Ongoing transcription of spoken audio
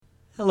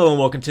Hello and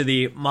welcome to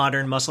the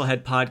Modern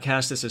Musclehead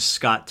Podcast. This is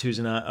Scott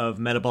Tuzina of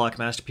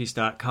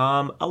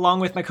MetabolicMasterpiece.com, along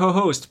with my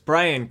co-host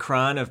Brian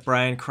Cron of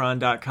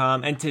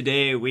BrianCron.com. And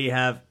today we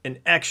have an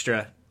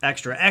extra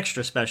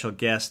special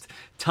guest,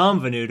 Tom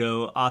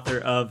Venuto, author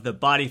of The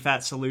Body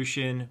Fat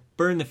Solution,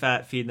 Burn the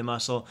Fat, Feed the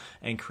Muscle,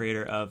 and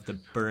creator of the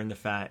Burn the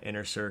Fat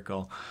Inner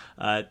Circle.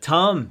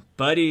 Tom,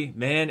 buddy,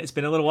 man, it's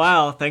been a little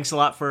while. Thanks a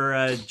lot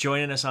for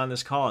joining us on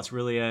this call. It's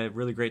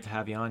really great to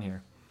have you on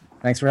here.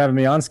 Thanks for having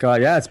me on,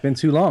 Scott. Yeah, it's been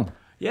too long.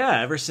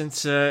 Yeah, ever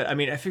since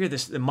I figured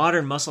the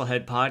Modern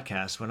Musclehead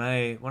Podcast, when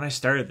I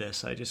started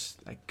this, I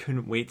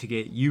couldn't wait to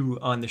get you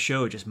on the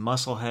show, just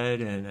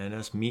Musclehead and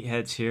us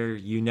meatheads here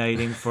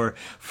uniting for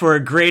a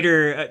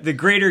greater the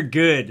greater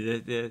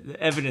good, the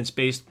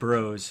evidence-based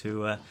bros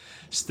who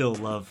still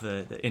love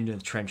the in the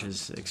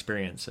trenches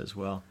experience as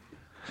well.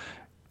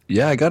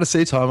 Yeah, I got to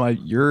say, Tom,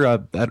 your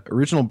that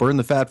original Burn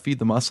the Fat, Feed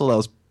the Muscle, that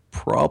was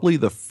probably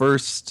the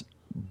first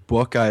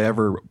book I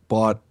ever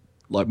bought.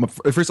 Like my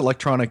first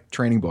electronic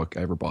training book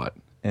I ever bought,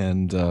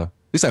 and at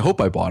least I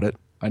hope I bought it.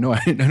 I know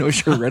I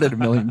sure read it a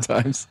million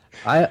times.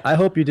 I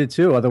hope you did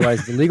too.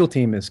 Otherwise, the legal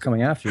team is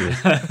coming after you.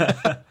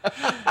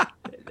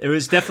 It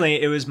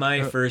was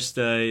my first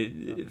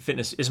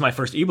fitness. It's my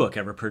first ebook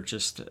ever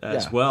purchased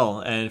as well,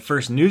 and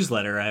first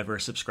newsletter I ever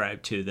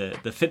subscribed to,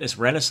 the Fitness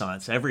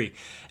Renaissance. And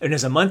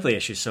it's a monthly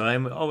issue, so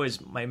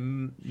my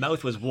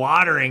mouth was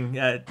watering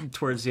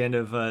towards the end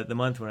of the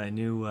month when I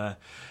knew.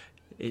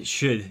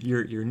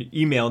 Your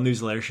email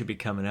newsletter should be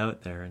coming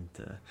out there, and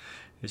it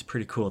was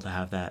pretty cool to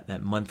have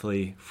that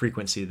monthly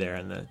frequency there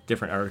and the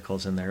different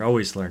articles in there.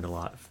 Always learned a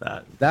lot of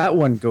that. That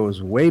one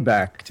goes way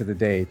back to the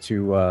day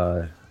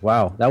to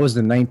wow, that was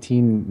the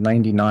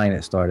 1999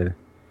 it started.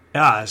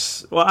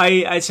 Yes, well,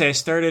 I'd say I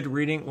started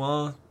reading.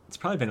 Well, it's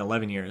probably been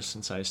 11 years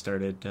since I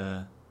started.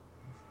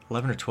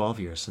 11 or 12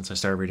 years since I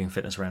started reading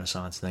Fitness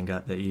Renaissance, and then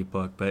got the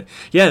ebook. But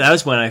yeah, that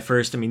was when I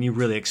first. You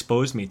really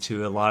exposed me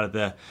to a lot of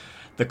the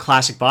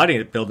classic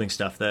bodybuilding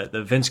stuff,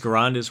 the Vince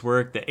Gironda's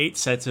work, the 8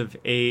 sets of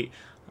 8.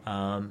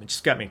 It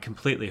just got me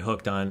completely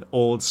hooked on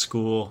old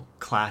school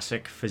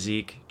classic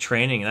physique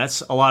training. And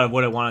that's a lot of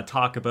what I want to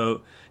talk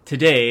about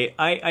today.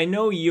 I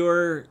know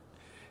your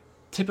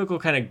typical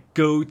kind of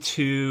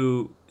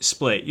go-to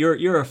split.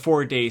 You're a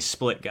 4-day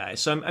split guy.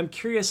 So I'm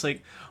curious,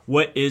 like,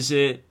 what is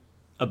it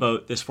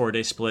about this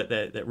 4-day split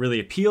that really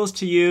appeals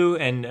to you?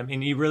 And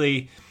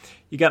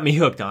you got me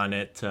hooked on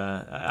it.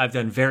 I've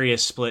done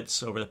various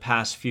splits over the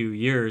past few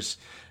years,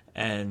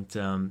 and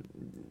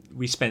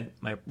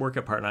my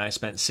workout partner and I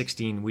spent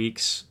 16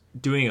 weeks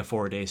doing a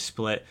 4-day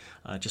split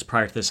just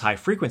prior to this high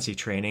frequency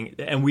training,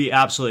 and we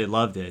absolutely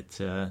loved it.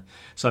 So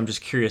I'm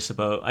just curious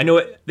about. I know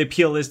what the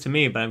appeal is to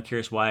me, but I'm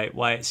curious why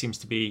it seems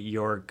to be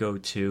your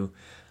go-to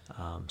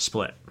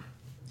split.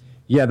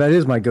 Yeah, that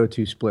is my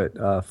go-to split.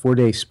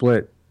 4-day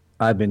split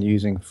I've been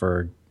using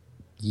for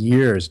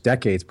years,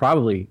 decades,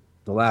 probably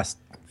the last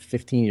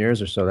 15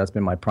 years or so. That's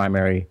been my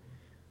primary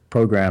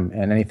program,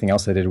 and anything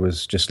else I did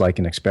was just like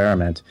an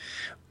experiment.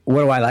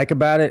 What do I like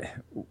about it?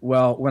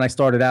 Well, when I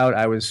started out,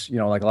 I was,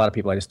 like a lot of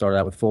people, I just started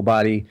out with full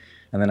body,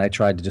 and then I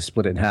tried to just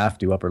split it in half,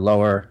 do upper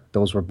lower.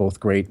 Those were both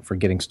great for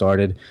getting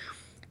started.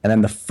 And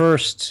then the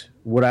first,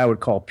 what I would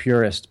call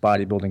purist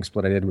bodybuilding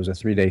split I did was a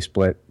 3-day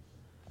split.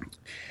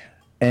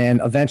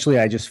 And eventually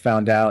I just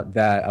found out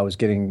that I was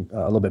getting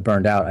a little bit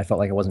burned out. I felt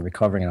like I wasn't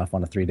recovering enough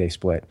on a 3-day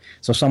split.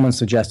 So someone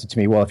suggested to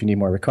me, well, if you need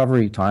more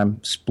recovery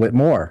time, split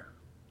more.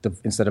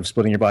 Instead of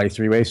splitting your body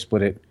 3 ways,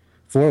 split it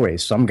 4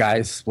 ways. Some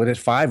guys split it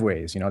 5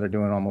 ways. They're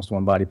doing almost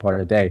one body part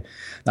a day.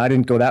 Now, I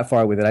didn't go that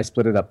far with it. I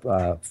split it up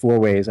 4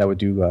 ways. I would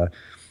do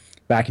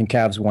back and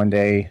calves one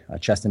day,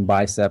 chest and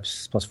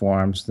biceps plus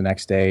forearms the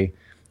next day,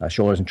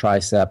 shoulders and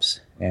triceps,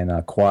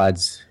 and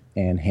quads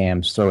and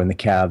hams, throw in the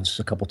calves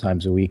a couple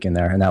times a week in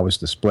there, and that was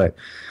the split.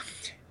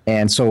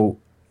 And so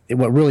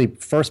what really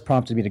first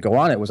prompted me to go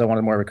on it was I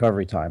wanted more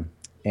recovery time.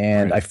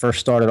 And right. I first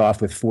started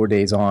off with 4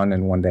 days on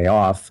and 1 day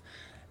off.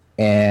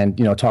 And,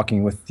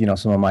 talking with,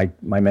 some of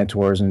my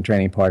mentors and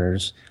training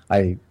partners,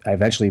 I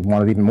eventually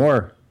wanted even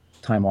more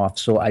time off.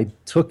 So I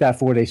took that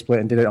 4-day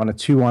split and did it on a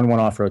 2-on,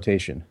 1-off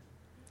rotation.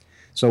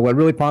 So what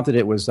really prompted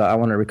it was I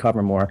wanted to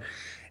recover more.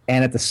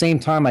 And at the same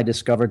time, I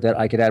discovered that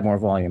I could add more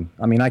volume.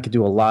 I could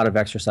do a lot of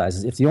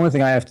exercises. If the only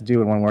thing I have to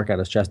do in one workout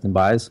is chest and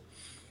bis,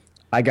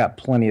 I got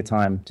plenty of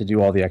time to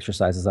do all the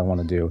exercises I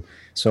want to do.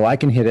 So I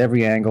can hit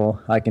every angle.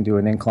 I can do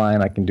an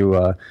incline. I can do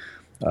a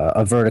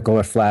vertical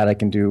or flat. I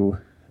can do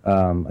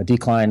a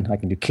decline. I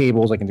can do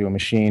cables. I can do a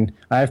machine.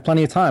 I have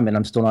plenty of time, and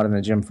I'm still not in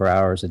the gym for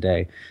hours a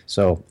day.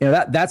 So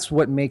that's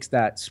what makes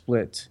that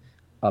split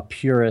a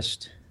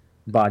purist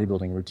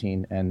bodybuilding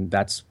routine, and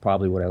that's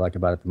probably what I like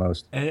about it the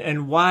most.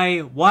 And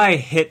why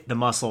hit the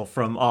muscle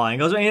from all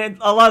angles?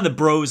 A lot of the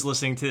bros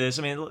listening to this,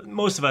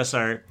 most of us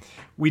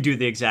we do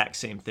the exact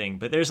same thing,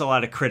 but there's a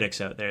lot of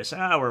critics out there. So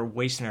we're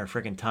wasting our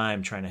freaking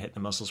time trying to hit the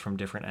muscles from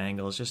different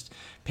angles. Just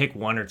pick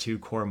 1 or 2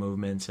 core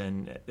movements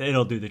and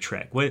it'll do the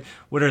trick. What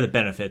are the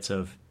benefits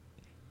of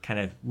kind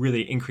of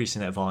really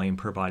increasing that volume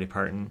per body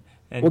part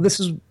And Well, this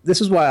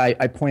is why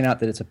I point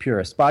out that it's a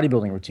purist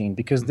bodybuilding routine,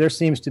 because there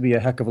seems to be a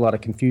heck of a lot of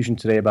confusion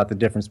today about the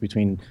difference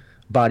between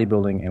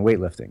bodybuilding and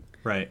weightlifting.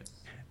 right,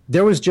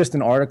 There was just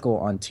an article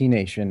on T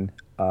Nation.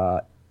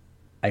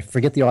 I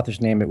forget the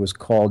author's name. It was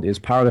called "Is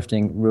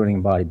Powerlifting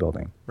Ruining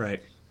Bodybuilding?"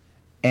 right,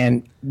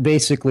 And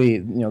basically,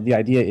 the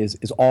idea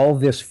is all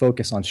this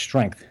focus on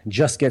strength.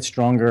 Just get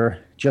stronger,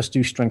 just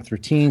do strength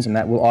routines, and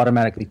that will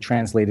automatically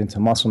translate into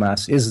muscle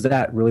mass. Is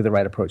that really the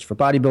right approach for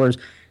bodybuilders?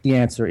 The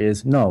answer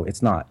is no,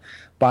 it's not.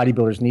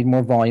 Bodybuilders need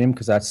more volume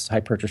because that's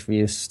hypertrophy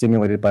is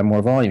stimulated by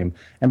more volume.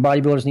 And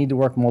bodybuilders need to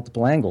work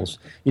multiple angles.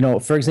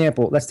 For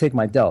example, let's take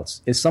my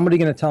delts. Is somebody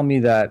going to tell me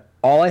that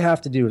all I have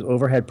to do is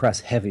overhead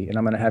press heavy and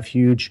I'm going to have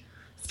huge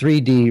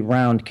 3D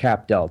round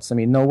cap delts? I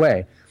mean, no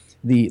way.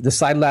 The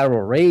side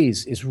lateral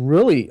raise is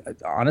really,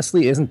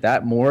 honestly, isn't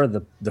that more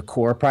the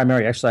core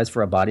primary exercise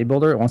for a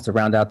bodybuilder? It wants to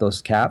round out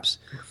those caps.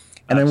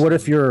 And then what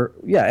if your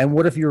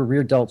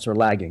rear delts are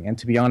lagging? And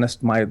to be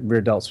honest, my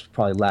rear delts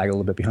probably lag a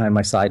little bit behind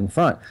my side and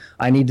front.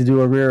 I need to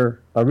do a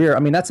rear. I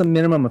mean, that's a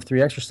minimum of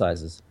 3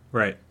 exercises.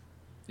 right.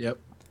 Yep.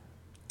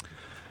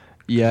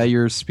 Yeah,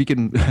 you're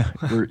speaking.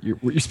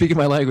 you're speaking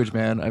my language,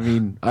 man. I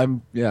mean,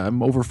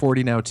 I'm over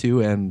 40 now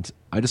too, and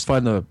I just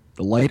find the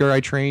lighter I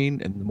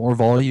train and the more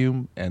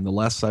volume and the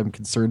less I'm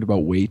concerned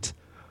about weight,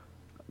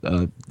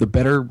 the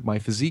better my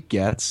physique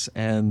gets,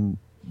 and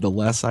the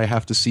less I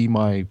have to see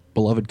my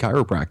beloved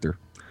chiropractor.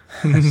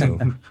 So.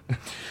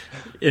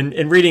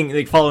 In reading,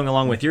 like following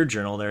along with your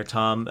journal there,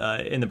 Tom,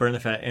 in the Burn the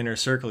Fat Inner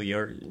Circle,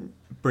 you're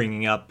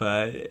bringing up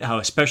how,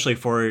 especially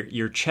for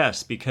your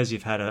chest, because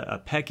you've had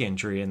a pec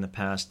injury in the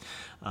past,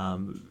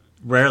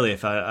 rarely,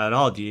 if at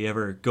all, do you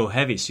ever go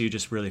heavy. So you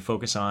just really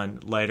focus on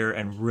lighter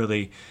and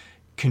really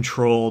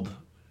controlled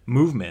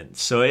movement.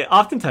 So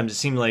oftentimes it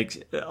seemed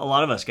like a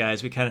lot of us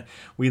guys,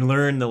 we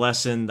learn the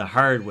lesson the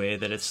hard way,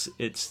 that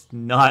it's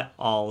not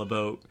all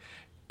about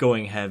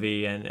going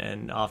heavy,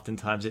 and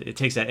oftentimes it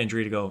takes that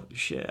injury to go,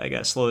 shit, I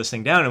gotta slow this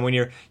thing down. And when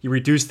you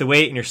reduce the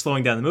weight and you're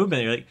slowing down the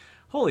movement, you're like,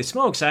 holy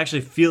smokes, I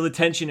actually feel the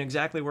tension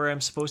exactly where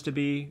I'm supposed to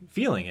be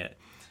feeling it.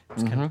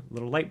 It's kind of a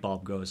little light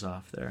bulb goes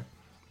off there.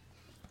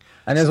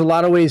 And there's a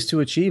lot of ways to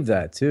achieve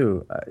that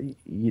too.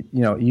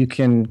 You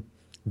can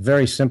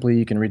very simply,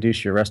 you can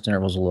reduce your rest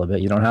intervals a little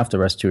bit. You don't have to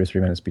rest 2 or 3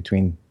 minutes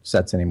between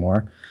sets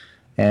anymore.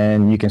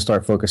 And you can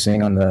start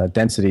focusing on the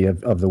density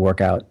of the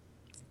workout.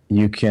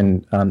 You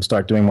can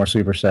start doing more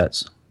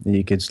supersets.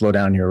 You could slow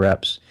down your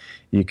reps.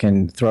 You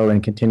can throw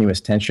in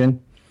continuous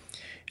tension.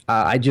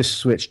 I just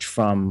switched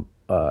from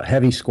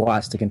heavy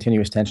squats to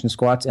continuous tension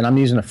squats, and I'm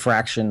using a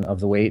fraction of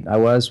the weight I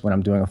was when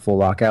I'm doing a full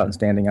lockout and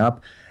standing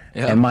up.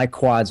 Yeah. And my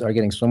quads are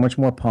getting so much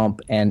more pump,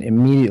 and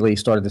immediately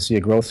started to see a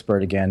growth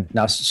spurt again.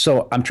 Now,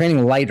 so I'm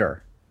training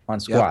lighter on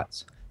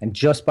squats, and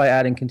just by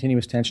adding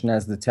continuous tension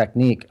as the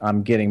technique,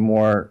 I'm getting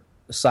more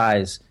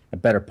size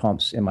and better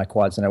pumps in my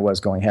quads than I was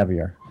going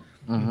heavier.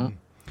 Mm-hmm.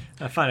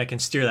 I find I can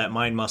steer that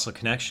mind-muscle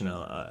connection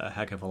a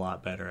heck of a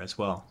lot better as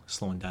well,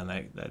 slowing down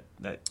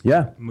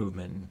that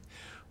movement.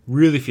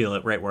 Really feel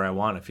it right where I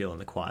want to feel in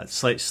the quads.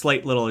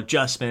 Slight little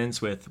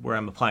adjustments with where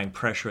I'm applying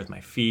pressure with my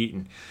feet,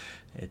 and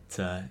it's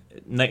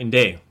night and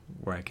day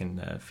where I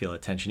can feel a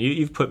tension.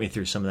 You've put me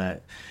through some of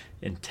that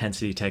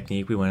intensity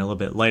technique. We went a little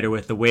bit lighter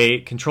with the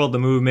weight, controlled the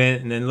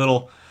movement, and then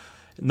little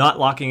not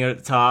locking it at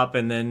the top,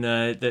 and then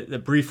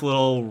the brief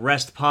little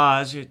rest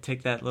pause. You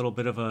take that little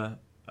bit of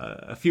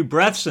a few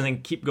breaths and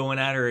then keep going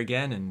at her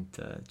again,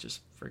 and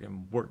just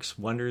friggin' works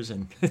wonders.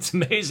 And it's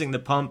amazing the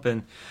pump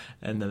and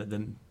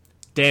the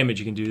damage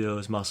you can do to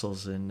those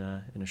muscles in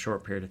a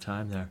short period of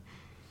time there.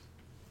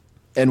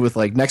 And with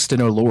like next to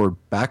no lower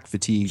back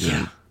fatigue,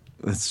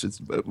 that's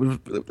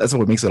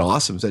what makes it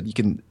awesome. Is that you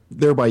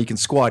can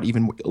squat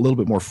even a little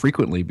bit more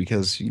frequently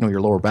because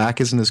your lower back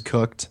isn't as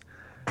cooked.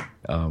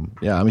 I'm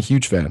a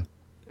huge fan.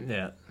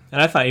 Yeah,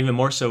 and I find even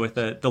more so with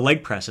the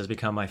leg press has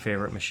become my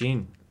favorite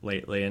machine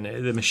lately, and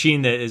the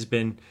machine that has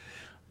been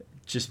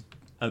just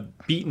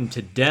beaten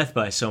to death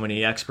by so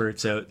many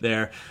experts out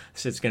there,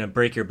 so it's going to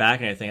break your back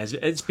and everything.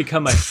 It's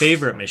become my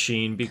favorite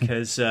machine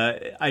because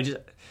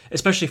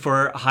especially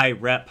for high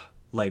rep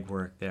leg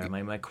work there,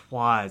 my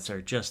quads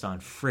are just on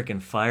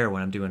freaking fire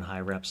when I'm doing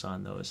high reps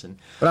on those.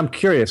 But I'm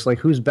curious, like,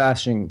 who's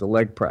bashing the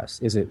leg press?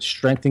 Is it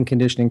strength and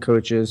conditioning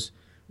coaches,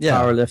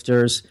 power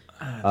lifters,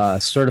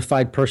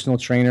 certified personal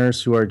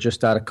trainers who are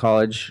just out of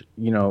college,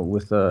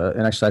 with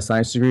an exercise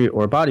science degree,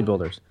 or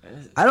bodybuilders?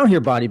 I don't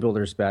hear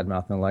bodybuilders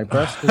bad-mouthing the leg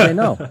press because they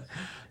know.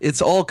 It's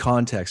all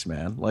context,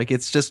 man. Like,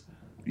 it's just,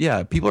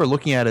 people are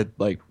looking at it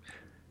like,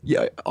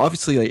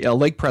 obviously like, a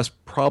leg press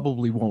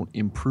probably won't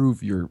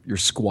improve your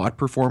squat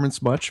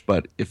performance much,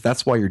 but if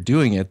that's why you're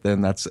doing it,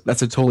 then that's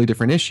a totally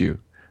different issue.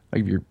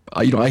 Like,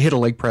 I hit a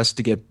leg press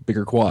to get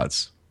bigger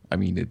quads. I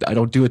mean, I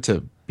don't do it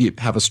to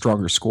have a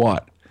stronger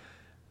squat.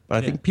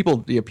 But I think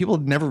people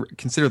never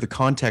consider the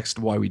context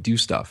of why we do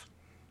stuff.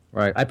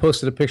 Right. I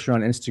posted a picture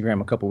on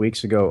Instagram a couple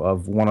weeks ago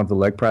of one of the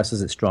leg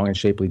presses at Strong and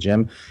Shapely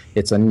Gym.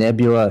 It's a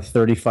Nebula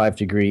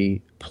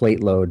 35-degree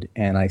plate load,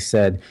 and I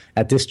said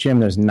at this gym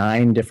there's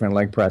 9 different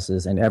leg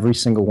presses, and every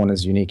single one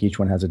is unique. Each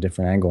one has a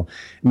different angle.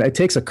 And it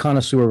takes a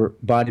connoisseur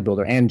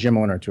bodybuilder and gym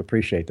owner to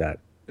appreciate that.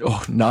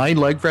 Oh, 9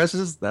 leg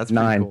presses? That's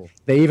pretty 9. cool.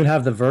 They even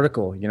have the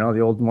vertical, the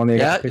old one they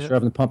got a picture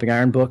of in the Pumping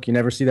Iron book. You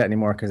never see that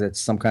anymore because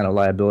it's some kind of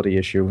liability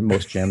issue in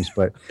most gyms.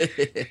 But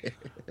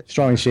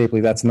Strong and Shapely,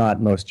 that's not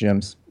most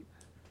gyms.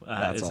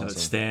 It's awesome.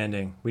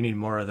 Outstanding. We need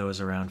more of those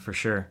around for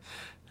sure.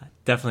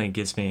 Definitely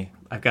gets me.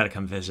 I've got to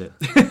come visit.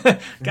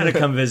 Got to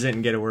come visit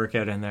and get a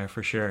workout in there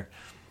for sure.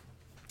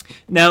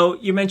 Now,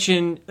 you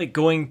mentioned like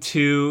going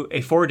to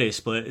a 4-day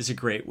split is a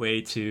great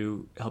way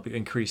to help you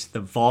increase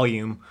the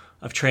volume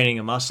of training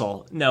a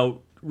muscle. Now,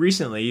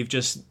 recently, you've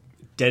just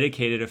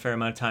dedicated a fair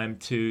amount of time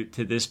to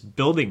this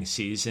building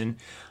season,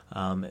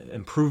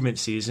 improvement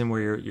season,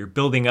 where you're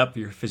building up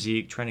your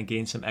physique, trying to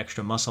gain some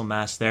extra muscle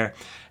mass there.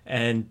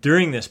 And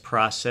during this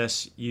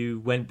process, you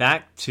went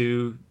back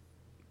to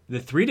the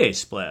 3-day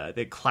split,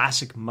 the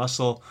classic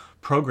muscle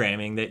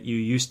programming that you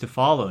used to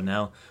follow.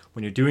 Now,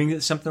 when you're doing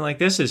something like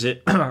this,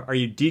 are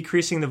you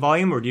decreasing the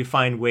volume, or do you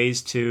find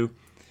ways to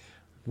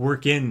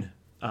work in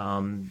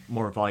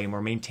more volume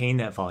or maintain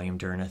that volume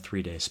during a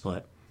 3-day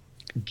split?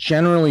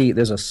 Generally,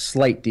 there's a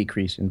slight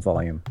decrease in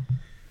volume.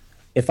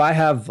 If I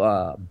have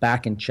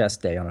back and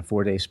chest day on a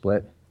 4-day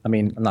split,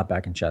 not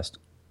back and chest.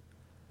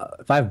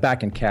 If I have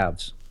back and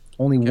calves,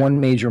 only one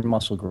major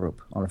muscle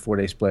group on a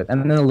 4-day split,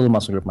 and then a little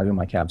muscle group, I do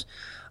my calves.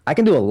 I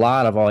can do a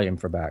lot of volume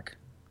for back.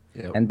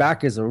 Yep. And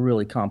back is a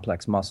really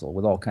complex muscle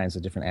with all kinds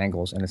of different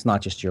angles, and it's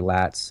not just your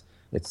lats.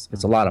 It's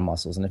a lot of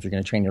muscles, and if you're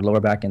going to train your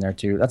lower back in there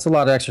too, that's a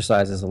lot of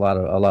exercises, a lot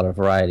of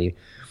variety.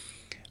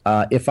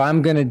 If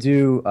I'm going to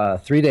do a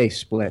 3-day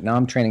split, now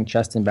I'm training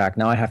chest and back.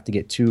 Now I have to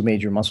get 2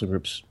 major muscle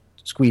groups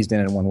squeezed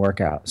in one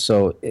workout.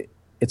 So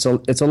it's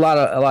a lot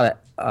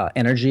of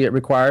energy it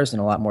requires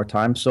and a lot more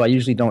time. So I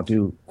usually don't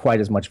do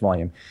quite as much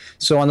volume.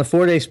 So on the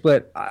 4-day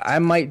split, I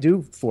might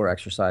do 4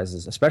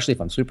 exercises, especially if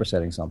I'm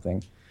supersetting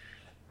something.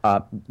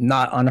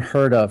 Not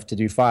unheard of to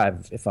do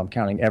 5 if I'm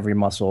counting every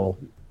muscle,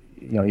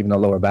 even the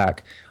lower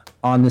back.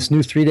 On this new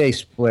 3-day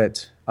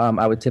split,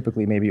 I would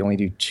typically maybe only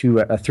do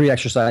 3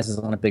 exercises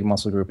on a big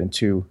muscle group and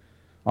 2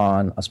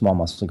 on a small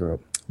muscle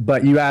group.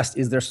 But you asked,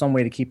 is there some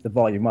way to keep the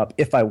volume up?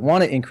 If I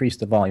want to increase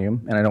the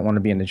volume and I don't want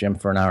to be in the gym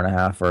for an hour and a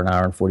half or an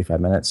hour and 45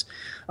 minutes,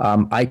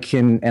 I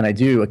can, and I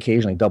do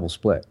occasionally double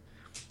split.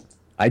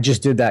 I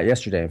just did that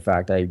yesterday. In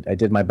fact, I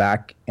did my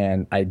back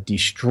and I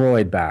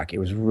destroyed back. It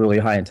was a really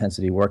high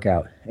intensity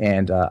workout.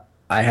 And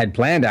I had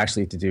planned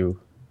actually to do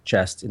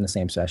chest in the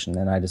same session.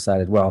 And I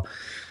decided, well,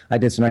 I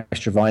did some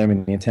extra volume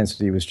and the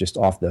intensity was just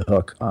off the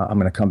hook. I'm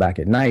going to come back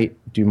at night,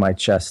 do my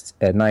chest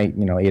at night,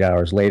 8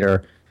 hours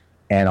later,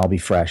 and I'll be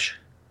fresh.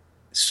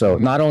 So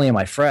not only am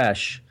I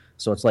fresh,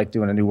 so it's like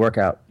doing a new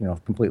workout,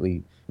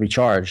 completely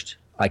recharged,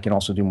 I can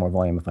also do more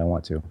volume if I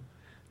want to.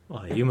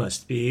 Well, you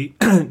must be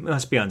on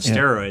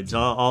steroids.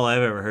 All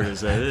I've ever heard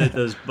is that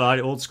those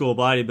old school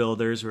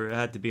bodybuilders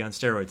had to be on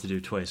steroids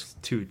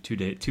to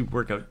do two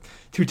workout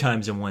 2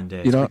 times in one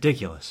day. It's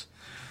ridiculous.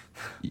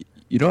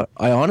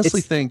 I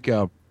honestly think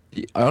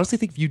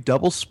if you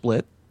double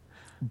split,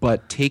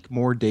 but take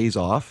more days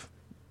off.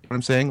 You know what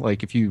I'm saying?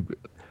 Like if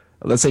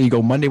let's say you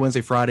go Monday,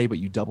 Wednesday, Friday, but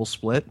you double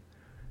split,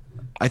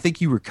 I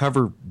think you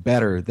recover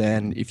better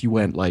than if you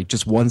went like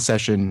just one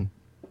session,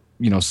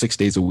 6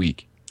 days a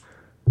week.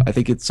 I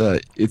think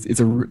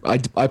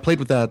I played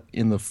with that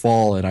in the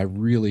fall and I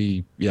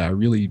really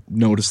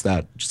noticed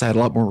that. Just had a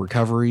lot more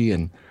recovery,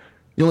 and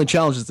the only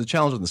challenge is the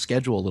challenge on the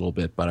schedule a little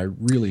bit, but I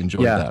really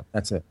enjoyed that. Yeah,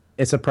 that's it.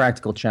 It's a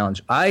practical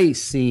challenge. I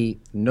see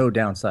no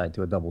downside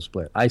to a double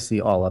split. I see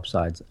all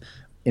upsides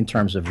in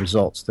terms of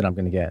results that I'm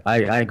going to get.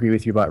 I agree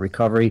with you about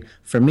recovery.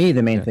 For me,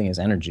 the main thing is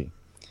energy.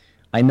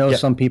 I know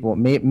some people,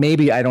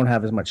 maybe I don't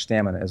have as much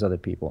stamina as other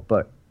people,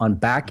 but on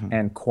back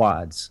and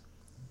quads,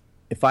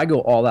 if I go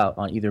all out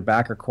on either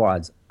back or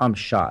quads, I'm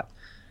shot.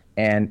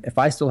 And if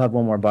I still have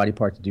one more body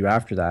part to do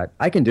after that,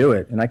 I can do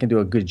it, and I can do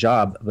a good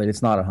job, but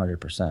it's not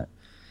 100%.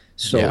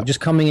 So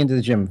just coming into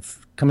the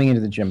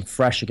gym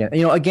fresh again.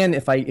 Again,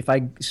 if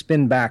I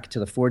spin back to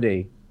the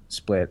 4-day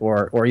split,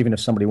 or even if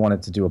somebody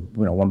wanted to do a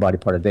one body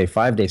part a day,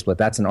 5-day split,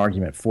 that's an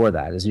argument for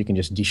that, is you can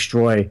just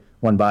destroy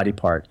one body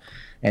part,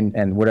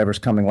 and whatever's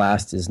coming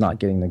last is not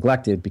getting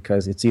neglected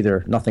because it's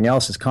either nothing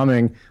else is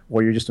coming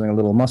or you're just doing a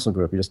little muscle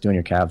group, you're just doing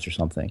your calves or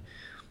something.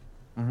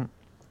 Mm-hmm.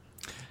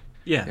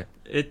 Yeah.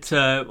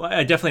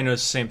 I definitely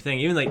noticed the same thing.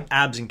 Even like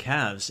abs and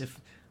calves, if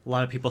a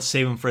lot of people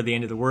save them for the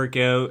end of the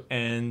workout,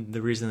 and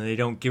the reason that they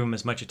don't give them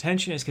as much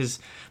attention is because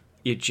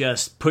you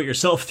just put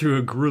yourself through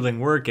a grueling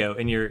workout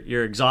and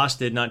you're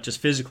exhausted, not just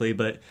physically,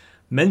 but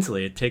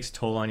mentally. It takes a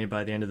toll on you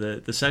by the end of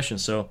the session.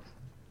 So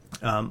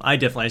I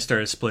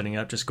started splitting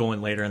up, just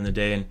going later in the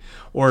day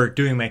or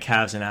doing my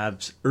calves and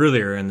abs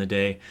earlier in the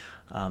day,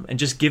 and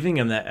just giving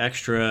them that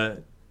extra.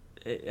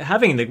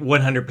 Having the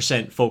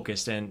 100%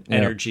 focused and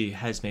energy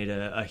has made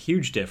a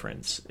huge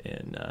difference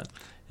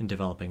in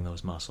developing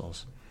those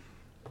muscles.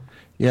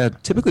 Yeah,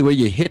 typically what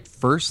you hit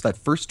first, that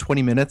first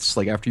 20 minutes,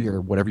 like after you're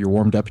whatever you're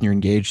warmed up and you're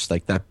engaged,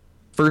 like that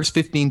first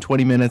 15,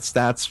 20 minutes,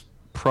 that's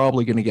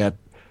probably going to get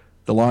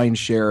the lion's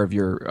share of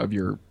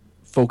your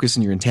focus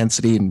and your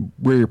intensity, and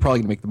where you're probably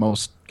going to make the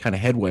most kind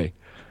of headway.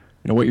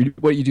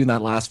 What you do in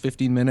that last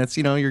 15 minutes,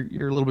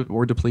 you're a little bit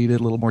more depleted,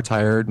 a little more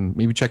tired, and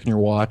maybe checking your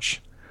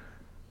watch.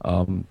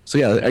 So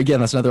yeah,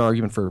 again, that's another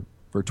argument for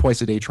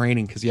twice a day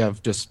training, because you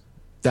have just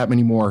that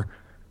many more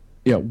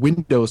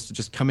windows to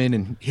just come in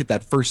and hit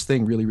that first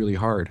thing really, really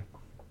hard.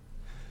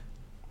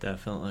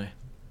 Definitely.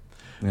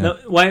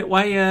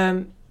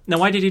 Yeah. Now,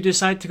 why did you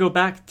decide to go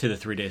back to the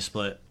 3-day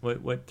split?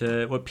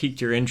 What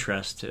piqued your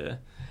interest to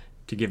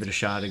give it a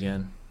shot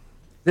again?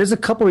 There's a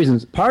couple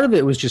reasons. Part of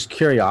it was just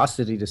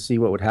curiosity to see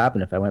what would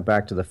happen if I went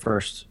back to the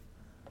first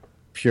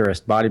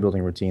purest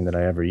bodybuilding routine that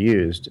I ever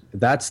used.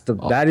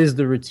 That is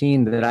the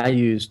routine that I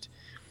used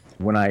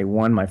when I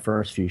won my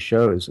first few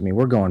shows. I mean,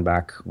 we're going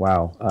back,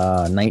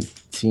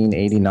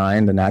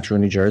 1989, the Natural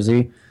New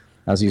Jersey.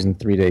 I was using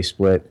 3-day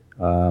split.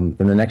 Then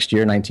the next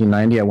year,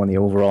 1990, I won the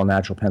overall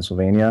Natural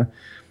Pennsylvania.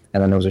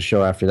 And then there was a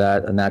show after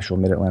that, a Natural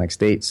Mid-Atlantic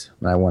States,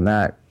 and I won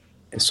that.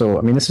 So,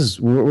 I mean,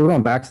 we're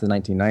going back to the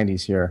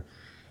 1990s here.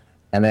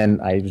 And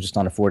then I was just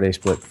on a 4-day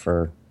split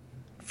for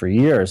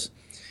years.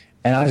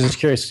 And I was just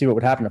curious to see what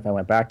would happen if I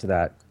went back to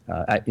that.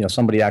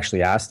 Somebody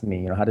actually asked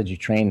me, how did you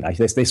train?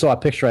 They saw a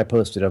picture I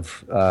posted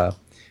of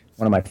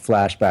one of my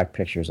flashback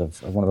pictures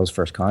of one of those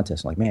first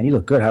contests. I'm like, man, you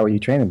look good. How were you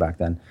training back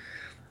then?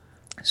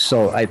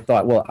 So I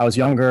thought, well, I was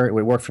younger. It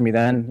would work for me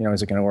then.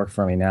 Is it going to work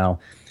for me now?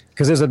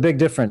 Because there's a big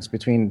difference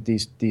between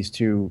these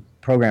two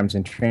programs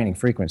in training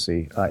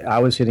frequency. I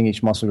was hitting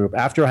each muscle group.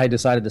 After I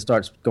decided to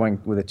start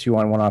going with a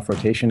 2-on, 1-off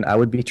rotation, I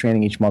would be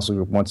training each muscle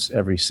group once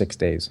every 6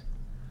 days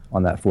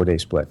on that 4-day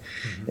split.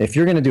 Mm-hmm. If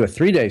you're going to do a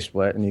 3-day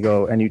split and you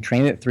go and you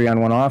train it 3-on,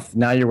 1-off,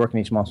 now you're working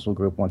each muscle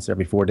group once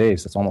every 4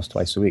 days. That's almost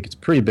twice a week. It's a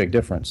pretty big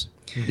difference.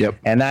 Yep.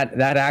 And that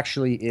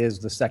actually is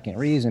the second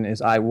reason,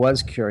 is I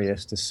was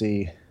curious to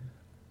see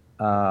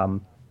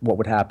what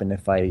would happen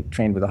if I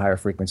trained with a higher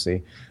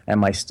frequency.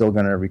 Am I still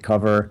going to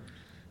recover?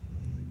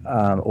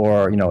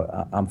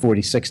 I'm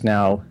 46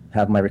 now.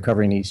 Have my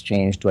recovery needs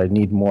changed? Do I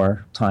need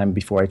more time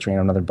before I train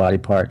another body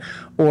part?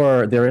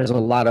 Or there is a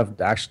lot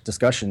of actual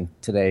discussion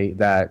today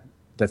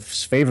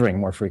that's favoring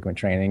more frequent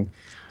training.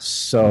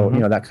 So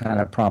that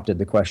kind of prompted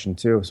the question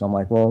too. So I'm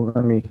like, well,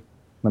 let me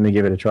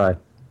give it a try.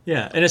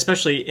 Yeah, and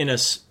especially in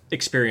us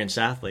experienced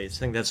athletes, I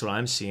think that's what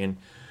I'm seeing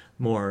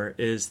more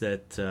is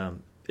that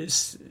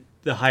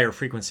the higher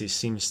frequency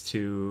seems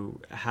to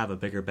have a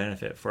bigger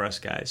benefit for us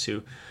guys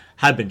who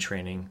have been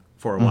training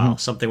for a while.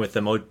 Something with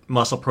the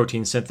muscle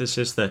protein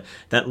synthesis, that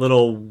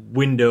little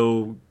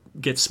window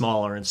gets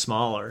smaller and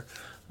smaller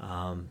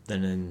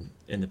than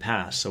in the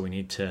past. So we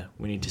need to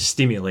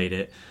stimulate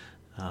it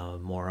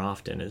more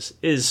often.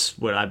 Is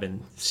what I've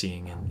been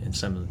seeing in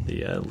some of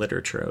the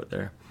literature out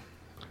there.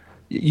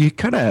 You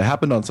kind of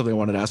happened on something I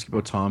wanted to ask you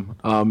about, Tom.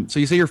 So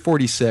you say you're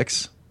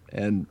 46,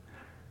 and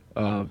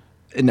now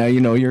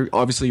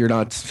you're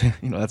not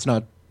that's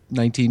not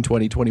 19,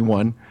 20,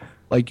 21.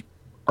 Like,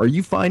 are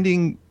you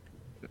finding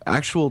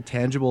actual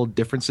tangible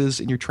differences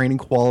in your training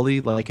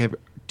quality? Like,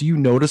 do you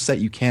notice that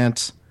you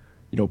can't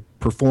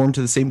perform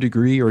to the same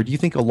degree, or do you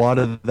think a lot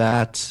of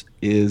that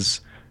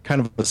is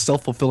kind of a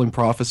self-fulfilling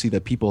prophecy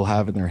that people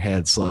have in their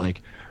heads,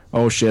 like,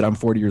 oh shit, I'm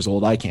 40 years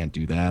old, I can't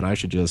do that, I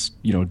should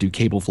just do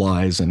cable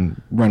flies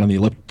and run on the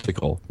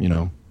elliptical?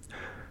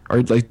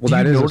 Or like,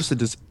 well, do you notice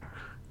it?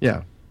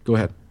 Yeah, go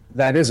ahead.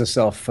 That is a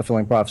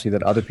self-fulfilling prophecy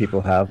that other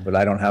people have, but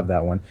I don't have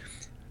that one,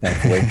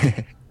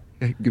 thankfully.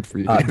 Good for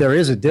you. There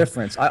is a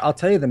difference. I'll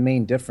tell you the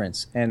main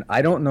difference, and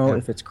I don't know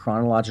if it's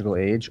chronological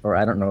age or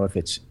I don't know if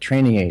it's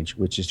training age,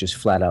 which is just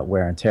flat out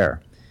wear and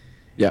tear.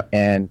 Yeah.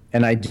 And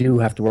I do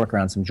have to work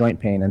around some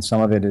joint pain, and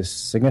some of it is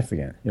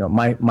significant.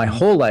 My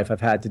whole life I've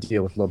had to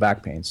deal with low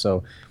back pain,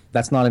 so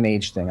that's not an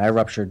age thing. I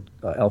ruptured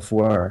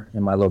L4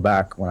 in my low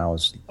back when I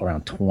was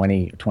around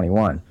 20 or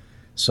 21.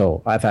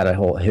 So I've had a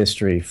whole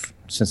history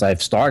since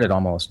I've started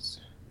almost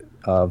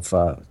of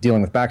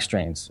dealing with back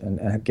strains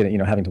and getting,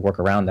 having to work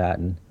around that,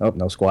 and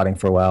no squatting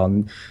for a while,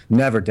 and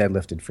never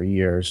deadlifted for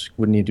years.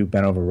 Wouldn't need to do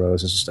bent over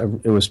rows.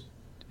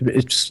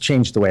 It just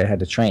changed the way I had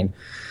to train.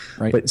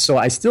 Right. But so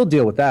I still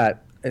deal with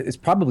that. It's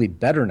probably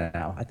better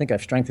now. I think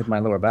I've strengthened my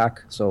lower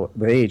back. So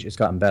with age, it's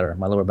gotten better.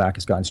 My lower back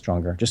has gotten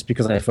stronger just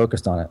because I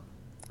focused on it.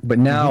 But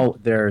now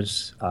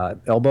there's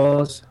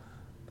elbows.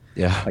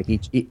 Yeah. Like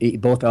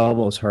both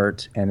elbows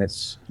hurt, and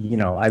it's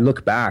I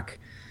look back.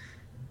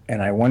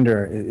 And I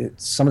wonder,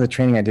 some of the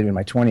training I did in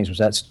my 20s, was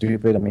that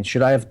stupid? I mean,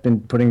 should I have been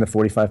putting the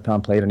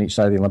 45-pound plate on each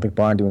side of the Olympic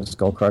bar and doing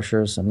skull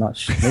crushers? I'm not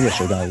sure. Maybe I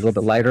should have done it a little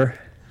bit lighter.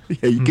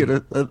 Yeah, you get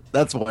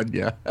that's one,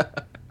 yeah.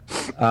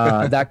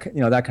 That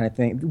kind of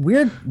thing.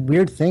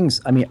 Weird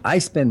things. I mean, I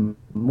spend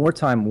more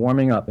time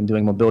warming up and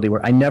doing mobility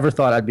work. I never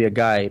thought I'd be a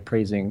guy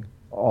praising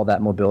all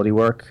that mobility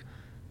work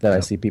that I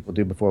see people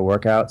do before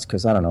workouts,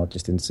 because, I don't know, it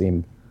just didn't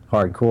seem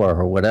hardcore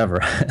or whatever.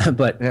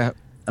 But, yeah.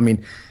 I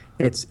mean,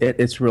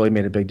 It's really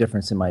made a big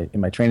difference in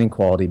my training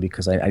quality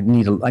because I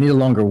need a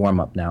longer warm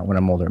up now when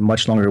I'm older,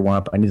 much longer warm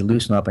up. I need to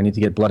loosen up. I need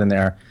to get blood in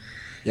there.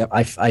 Yep.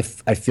 I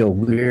feel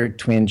weird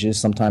twinges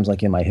sometimes,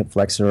 like in my hip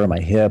flexor or my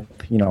hip.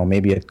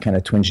 Maybe it kind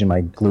of twinge in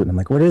my glute. And I'm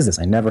like, what is this?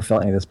 I never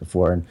felt any of this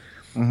before. And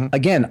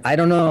again, I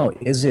don't know.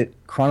 Is it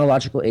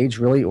chronological age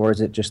really, or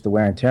is it just the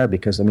wear and tear?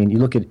 Because I mean, you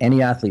look at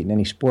any athlete in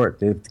any sport,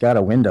 they've got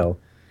a window.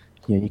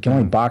 You can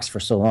only box for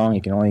so long.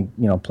 You can only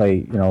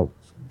play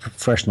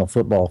professional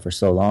football for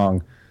so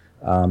long.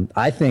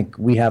 I think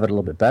we have it a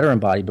little bit better in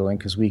bodybuilding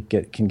because we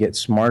can get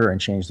smarter and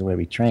change the way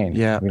we train.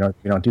 Yeah. We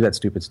don't do that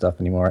stupid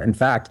stuff anymore. In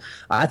fact,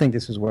 I think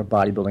this is where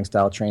bodybuilding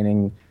style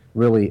training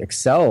really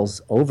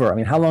excels over. I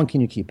mean, how long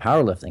can you keep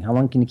powerlifting? How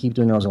long can you keep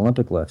doing those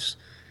Olympic lifts?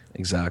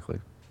 Exactly.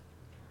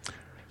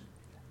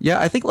 Yeah,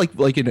 I think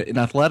like in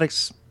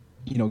athletics,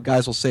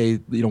 guys will say,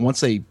 once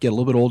they get a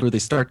little bit older, they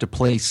start to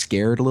play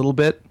scared a little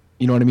bit.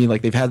 You know what I mean?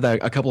 Like they've had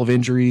a couple of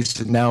injuries,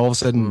 and now all of a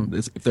sudden,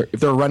 if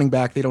they're a running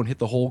back, they don't hit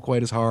the hole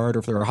quite as hard. Or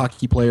if they're a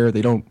hockey player,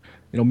 they don't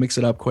mix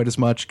it up quite as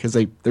much because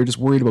they're just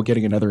worried about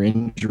getting another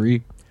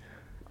injury.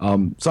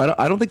 So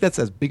I don't think that's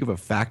as big of a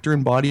factor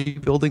in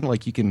bodybuilding.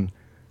 Like you can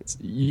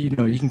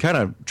kind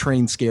of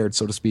train scared,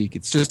 so to speak.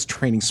 It's just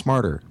training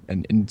smarter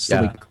and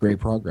still make great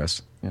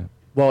progress. Yeah.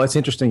 Well, it's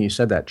interesting you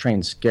said that,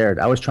 train scared.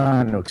 I was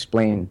trying to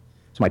explain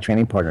to my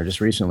training partner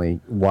just recently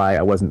why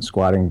I wasn't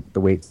squatting the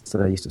weights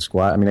that I used to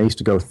squat. I mean, I used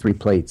to go 3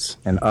 plates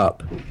and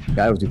up.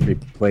 I always do 3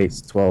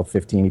 plates, 12,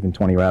 15, even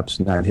 20 reps,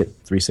 and I'd hit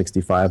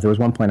 365. There was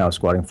one point I was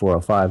squatting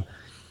 405,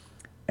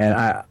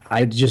 and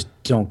I just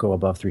don't go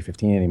above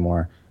 315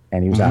 anymore.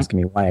 And he was asking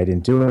me why I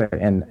didn't do it.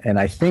 And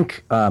I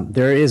think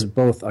there is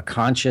both a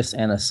conscious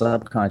and a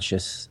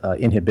subconscious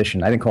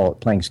inhibition. I didn't call it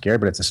playing scared,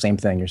 but it's the same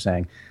thing you're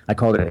saying. I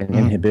called it an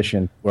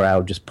inhibition where I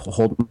would just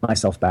hold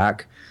myself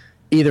back,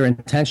 either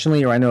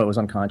intentionally or I know it was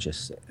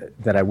unconscious,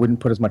 that I wouldn't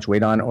put as much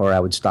weight on, or I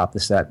would stop the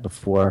set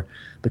before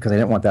because I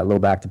didn't want that low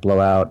back to blow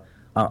out.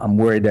 I'm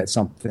worried that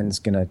something's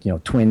going to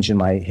twinge in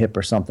my hip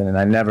or something, and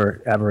I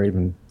never, ever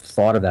even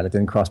thought of that. It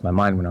didn't cross my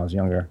mind when I was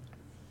younger.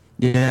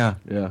 Yeah.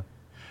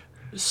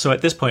 So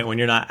at this point, when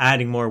you're not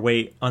adding more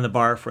weight on the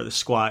bar for the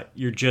squat,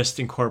 you're just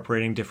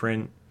incorporating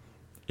different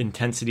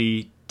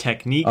intensity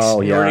techniques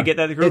in order to get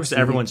that to grow. Because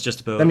everyone's just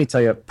about. Let me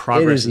tell you,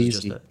 progress it is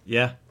is easy.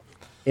 just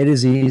It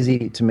is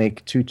easy to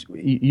make two.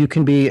 You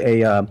can be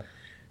a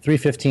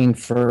 315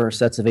 for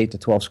sets of 8 to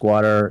 12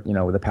 squatter,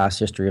 with a past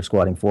history of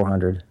squatting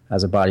 400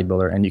 as a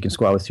bodybuilder, and you can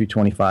squat with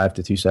 225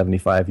 to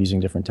 275 using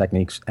different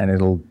techniques, and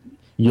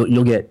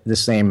you'll get the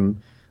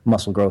same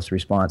muscle growth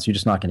response. You're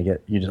just not going to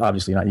get. You're just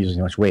obviously not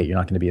using much weight. You're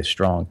not going to be as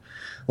strong.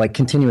 Like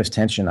continuous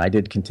tension, I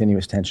did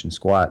continuous tension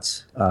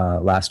squats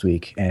last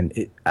week, and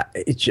it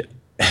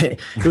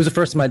was the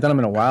first time I'd done them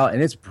in a while,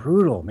 and it's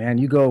brutal, man.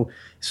 You go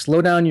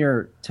slow down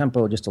your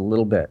tempo just a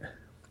little bit,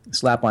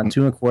 slap on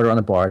 2 1/4 on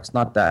the bar. It's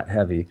not that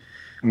heavy.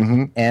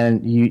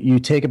 And you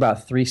take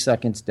about 3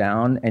 seconds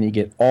down, and you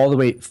get all the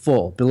way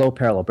full, below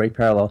parallel, break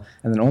parallel,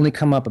 and then only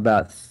come up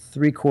about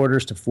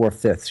 3/4 to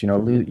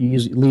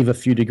 4/5. Leave a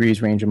few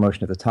degrees range of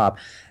motion at the top,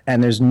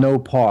 and there's no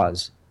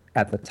pause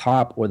at the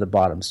top or the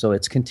bottom. So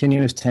it's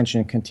continuous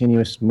tension,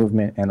 continuous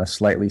movement, and a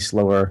slightly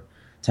slower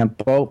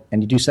tempo.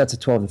 And you do sets of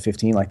 12 to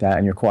 15 like that,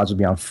 and your quads will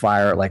be on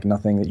fire like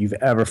nothing that you've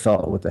ever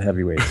felt with the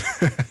heavyweights.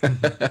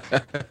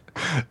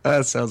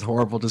 That sounds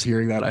horrible just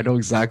hearing that. I know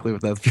exactly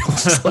what that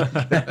feels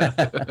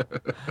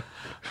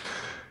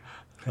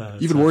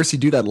like. Even worse, you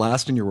do that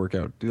last in your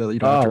workout. Do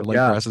that, after leg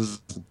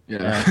presses.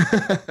 Yeah.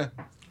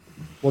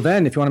 Well,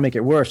 then, if you want to make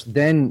it worse,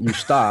 then you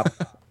stop.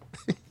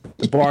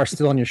 The bar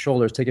still on your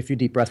shoulders. Take a few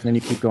deep breaths, and then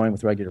you keep going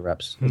with regular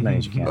reps, as many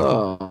as you can.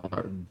 Oh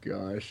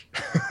gosh.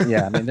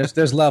 Yeah, I mean,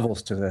 there's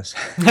levels to this.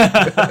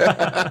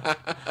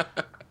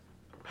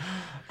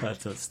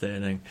 That's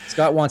outstanding.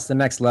 Scott wants the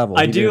next level.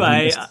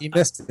 He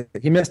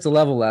missed a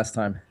level last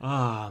time.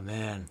 Oh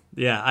man,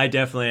 yeah, I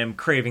definitely am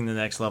craving the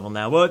next level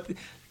now. Well,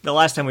 the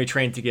last time we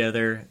trained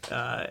together,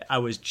 I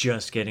was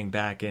just getting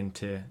back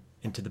into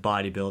the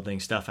bodybuilding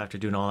stuff after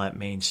doing all that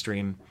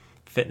mainstream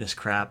fitness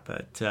crap.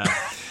 But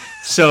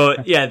so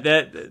yeah,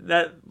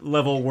 that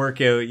level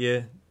workout,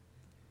 you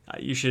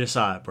should have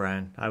saw it,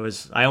 Brian.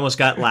 I almost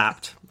got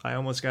lapped. I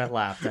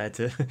had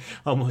to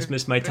almost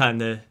miss my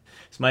time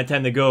it's my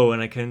time to go,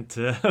 and I couldn't.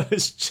 I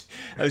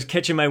was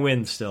catching my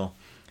wind still.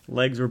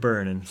 Legs were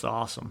burning. It's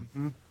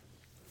awesome.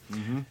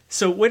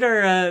 So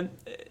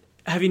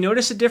have you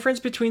noticed a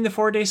difference between the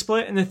 4-day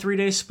split and the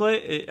 3-day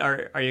split?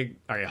 Are you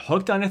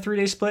hooked on a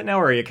 3-day split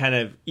now, or are you kind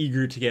of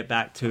eager to get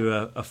back to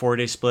a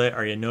 4-day split?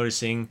 Are you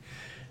noticing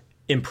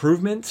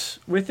improvements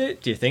with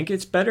it? Do you think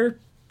it's better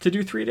to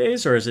do 3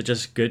 days, or is it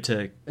just good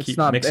to keep mixing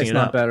it up? It's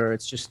not better.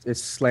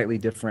 It's slightly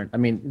different. I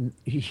mean,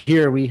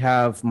 here we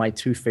have my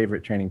 2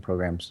 favorite training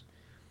programs.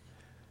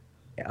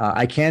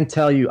 I can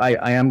tell you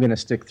I am going to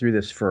stick through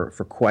this for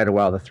quite a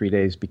while, the 3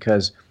 days,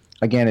 because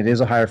again, it is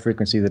a higher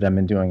frequency that I've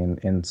been doing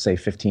in say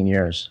 15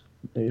 years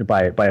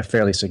by a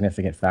fairly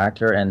significant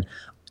factor, and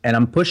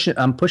I'm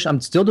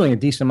still doing a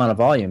decent amount of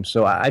volume,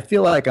 so I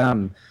feel like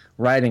I'm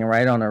riding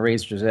right on a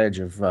razor's edge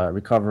of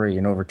recovery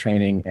and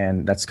overtraining,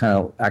 and that's kind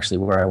of actually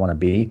where I want to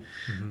be.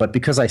 But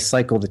because I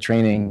cycle the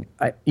training,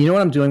 you know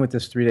what I'm doing with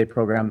this 3-day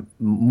program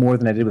more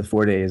than I did with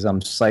 4 days.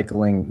 I'm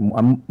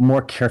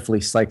more carefully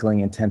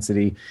cycling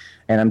intensity,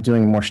 and I'm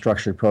doing a more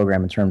structured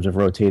program in terms of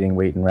rotating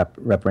weight and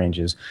rep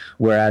ranges.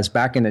 Whereas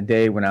back in the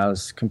day when I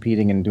was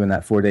competing and doing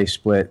that 4-day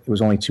split, it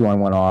was only 2 on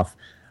 1 off.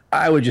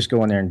 I would just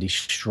go in there and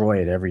destroy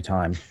it every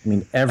time. I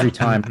mean, every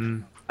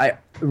time. I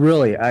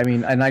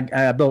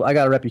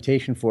got a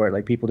reputation for it.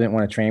 Like, people didn't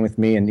want to train with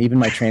me, and even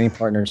my training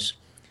partners,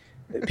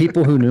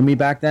 people who knew me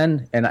back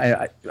then. And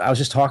I was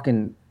just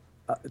talking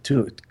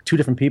to 2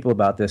 different people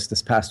about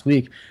this past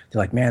week.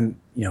 They're like, man,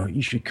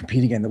 you should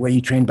compete again. The way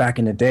you trained back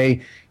in the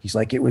day. He's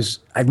like,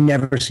 I've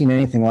never seen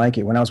anything like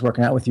it. When I was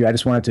working out with you, I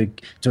just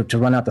wanted to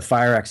run out the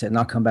fire exit and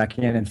not come back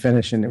in and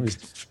finish. And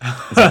it's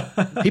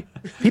like,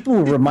 people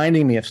were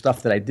reminding me of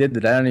stuff that I did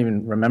that I don't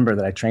even remember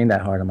that I trained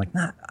that hard. I'm like,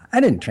 nah, I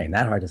didn't train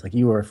that hard. It's like,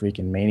 you were a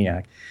freaking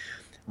maniac.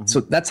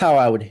 So that's how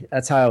I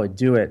would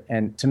do it.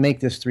 And to make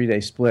this 3-day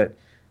split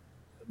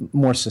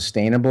more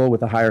sustainable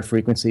with a higher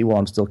frequency while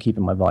I'm still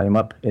keeping my volume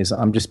up, is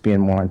I'm just being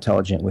more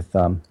intelligent with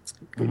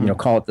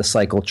call it the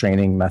cycle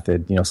training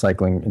method,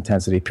 cycling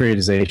intensity,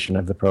 periodization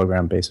of the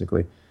program,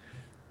 basically.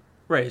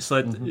 Right.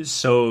 So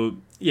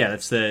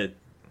that's the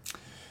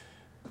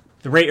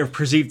rate of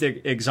perceived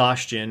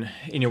exhaustion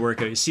in your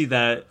workout. You see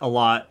that a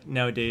lot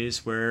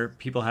nowadays, where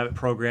people have it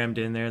programmed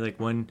in there. Like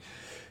one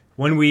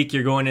week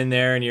you're going in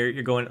there and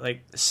you're going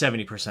like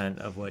 70%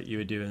 of what you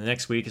would do, and the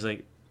next week is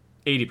like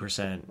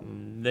 80%.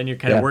 And then you're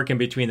kind of working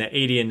between the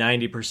 80 and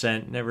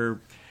 90%,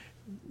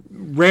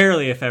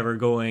 rarely if ever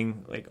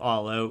going like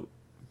all out,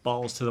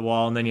 balls to the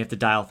wall, and then you have to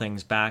dial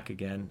things back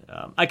again.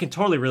 I can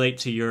totally relate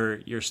to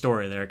your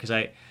story there, because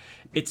I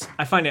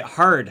find it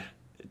hard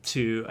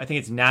I think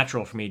it's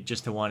natural for me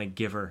just to want to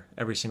give her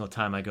every single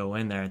time I go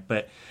in there.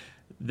 But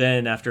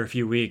then after a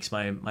few weeks,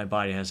 my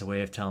body has a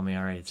way of telling me,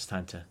 all right, it's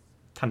time to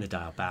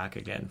dial back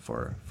again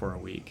for a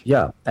week.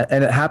 Yeah,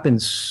 and it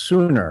happens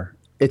sooner.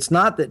 It's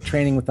not that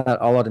training with that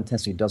all-out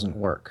intensity doesn't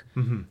work.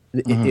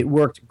 It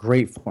worked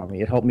great for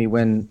me. It helped me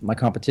win my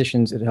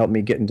competitions. It helped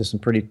me get into some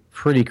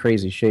pretty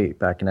crazy shape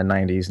back in the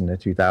 90s and the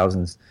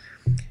 2000s.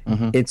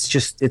 It's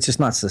just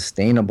not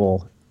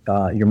sustainable.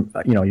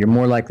 You're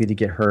more likely to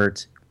get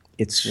hurt.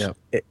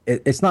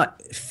 It's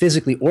not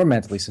physically or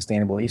mentally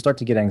sustainable. You start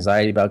to get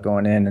anxiety about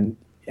going in, and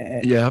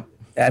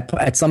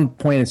at some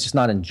point it's just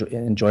not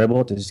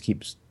enjoyable to just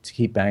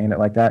keep banging it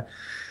like that.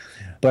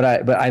 But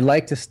I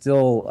like to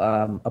still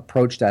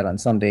approach that on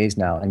some days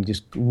now and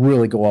just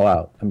really go all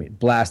out. I mean,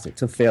 blast it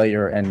to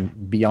failure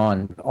and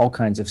beyond, all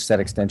kinds of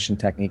set extension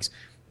techniques.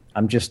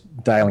 I'm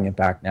just dialing it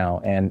back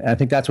now, and I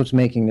think that's what's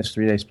making this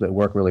 3-day split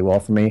work really well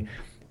for me,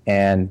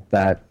 and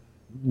that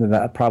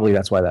probably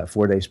that's why that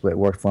 4-day split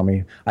worked for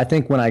me. I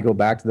think when I go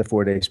back to the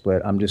 4-day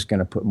split, I'm just going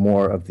to put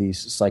more of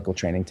these cycle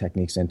training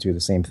techniques into the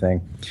same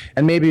thing,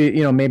 and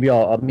maybe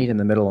I'll meet in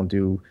the middle and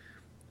do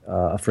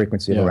a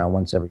frequency of around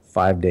once every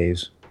 5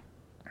 days.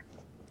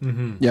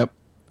 Yep,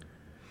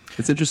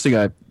 it's interesting.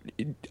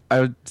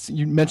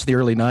 You mentioned the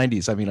early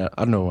 '90s. I mean, I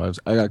don't know.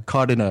 I got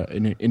caught in a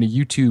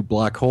YouTube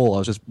black hole. I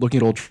was just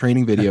looking at old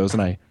training videos,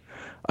 and I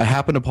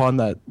happened upon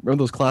that.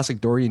 Remember those classic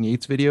Dorian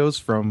Yates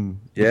videos from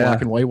the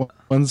black and white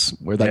ones,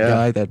 where that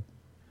guy that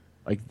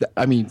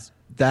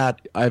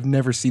I've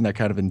never seen that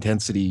kind of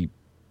intensity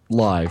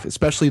live,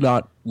 especially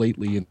not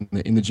lately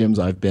in the gyms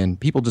I've been.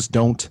 People just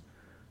don't.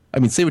 I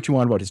mean, say what you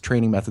want about his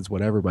training methods,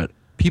 whatever, but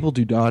people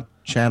do not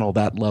channel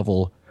that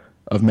level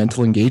of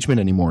mental engagement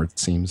anymore, it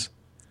seems.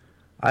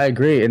 I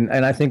agree, and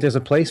I think there's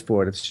a place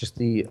for it. It's just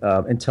the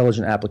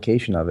intelligent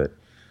application of it.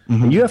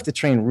 And you have to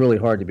train really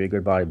hard to be a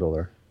good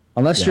bodybuilder.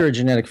 Unless you're a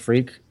genetic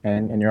freak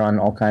and you're on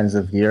all kinds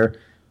of gear,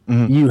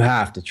 you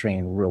have to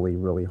train really,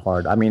 really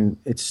hard. I mean,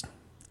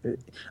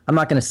 I'm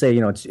not going to say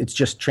it's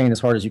just train as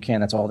hard as you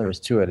can. That's all there is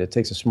to it. It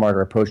takes a smarter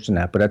approach than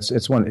that, but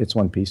it's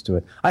one piece to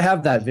it. I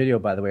have that video,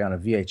 by the way, on a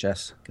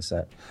VHS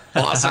cassette.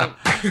 Awesome.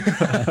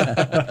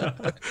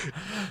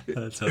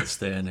 That's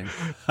outstanding.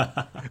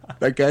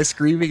 That guy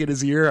screaming in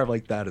his ear, I'm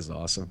like, that is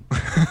awesome.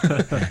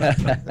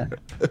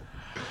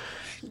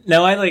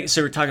 Now,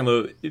 so we're talking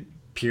about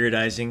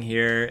periodizing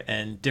here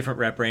and different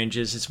rep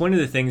ranges. It's one of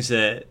the things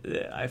that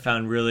I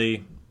found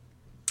really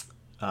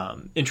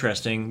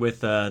interesting with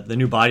the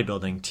new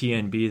bodybuilding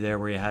TNB there,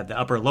 where you had the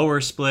upper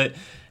lower split,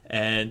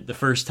 and the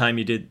first time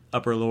you did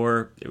upper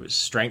lower, it was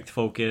strength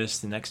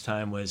focused. The next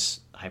time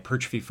was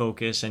hypertrophy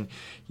focus, and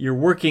you're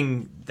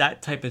working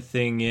that type of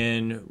thing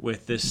in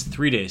with this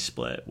 3-day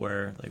split,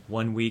 where like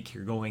 1 week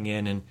you're going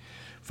in and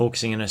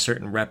focusing in a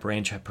certain rep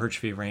range,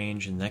 hypertrophy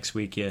range, and next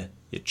week you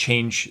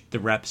change the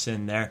reps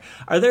in there.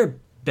 Are there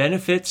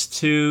benefits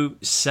to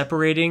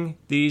separating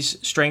these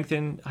strength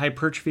and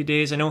hypertrophy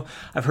days? I know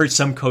I've heard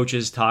some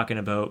coaches talking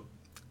about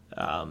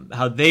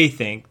how they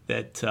think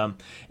that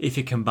if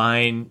you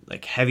combine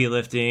like heavy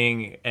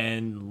lifting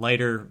and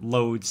lighter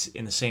loads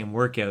in the same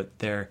workout,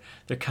 they're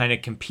kind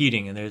of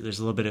competing, and there's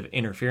a little bit of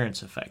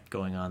interference effect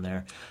going on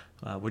there.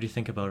 What do you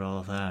think about all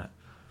of that?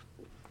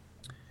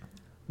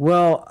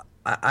 Well,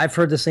 I've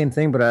heard the same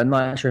thing, but I'm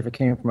not sure if it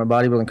came from a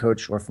bodybuilding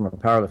coach or from a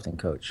powerlifting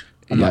coach.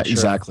 I'm Yeah, not sure.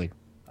 exactly.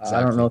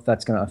 I don't know if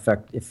that's going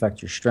to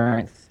affect your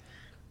strength.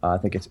 I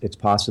think it's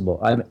possible.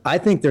 I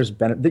think there's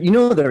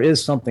there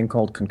is something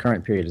called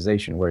concurrent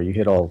periodization where you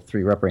hit all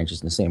three rep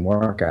ranges in the same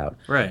workout.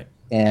 Right.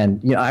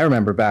 And I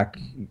remember back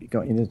in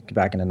the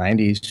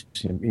 '90s,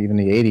 even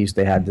the '80s,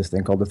 they had this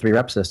thing called the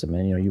 3-rep system,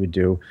 and you would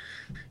do,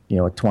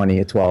 a 20,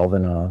 a 12,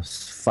 and a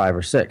 5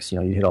 or 6.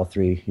 You hit all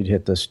three. You'd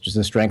hit this just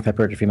the strength,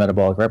 hypertrophy,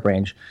 metabolic rep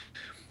range,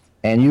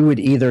 and you would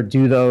either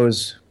do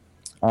those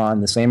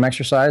on the same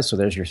exercise, so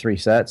there's your 3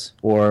 sets,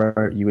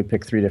 or you would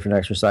pick 3 different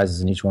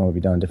exercises, and each one would be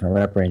done in a different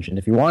rep range. And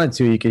if you wanted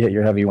to, you could hit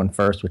your heavy one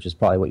first, which is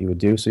probably what you would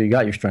do. So you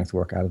got your strength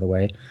work out of the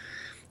way.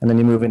 And then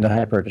you move into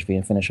hypertrophy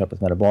and finish up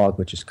with metabolic,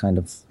 which is kind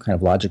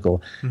of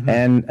logical,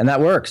 and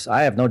that works.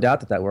 I have no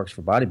doubt that works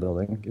for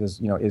bodybuilding.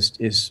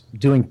 Is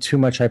doing too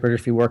much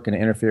hypertrophy work going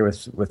to interfere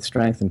with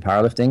strength and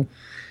powerlifting?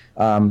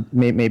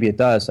 Maybe it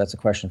does. That's a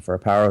question for a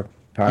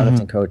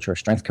powerlifting coach or a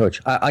strength coach.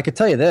 I could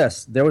tell you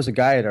this: there was a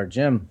guy at our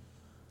gym.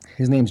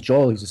 His name's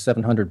Joel. He's a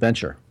 700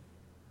 bencher,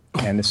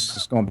 and this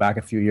is going back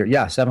a few years.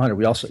 Yeah, 700.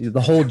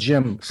 The whole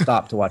gym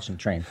stopped to watch him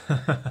train.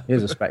 It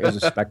was a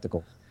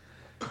spectacle.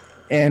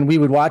 And we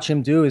would watch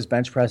him do his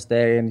bench press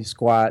day and his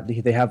squat.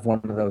 They have one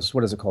of those,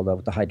 what is it called,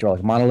 with the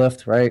hydraulic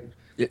monolift, right?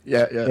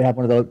 Yeah. They have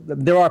one of those.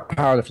 There are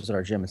powerlifters at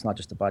our gym. It's not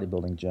just a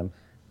bodybuilding gym.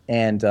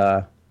 And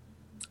I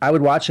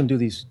would watch him do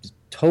these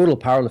total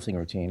powerlifting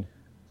routine,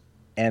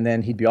 and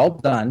then he'd be all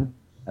done,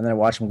 and then I'd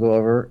watch him go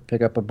over,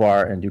 pick up a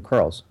bar, and do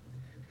curls.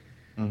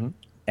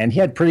 And he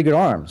had pretty good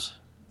arms.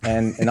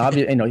 And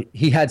obviously,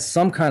 he had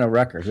some kind of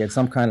record. He had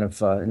some kind of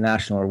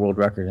national or world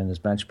record in his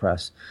bench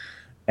press.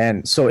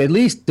 And so at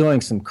least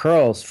doing some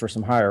curls for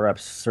some higher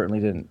reps certainly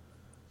didn't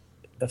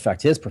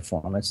affect his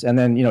performance. And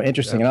then,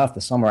 interesting enough,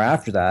 the summer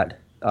after that,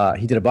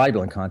 he did a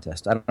bodybuilding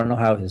contest. I don't know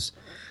how his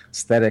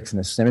aesthetics and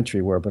his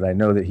symmetry were, but I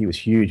know that he was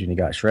huge and he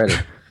got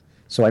shredded.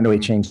 So I know he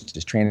changed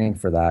his training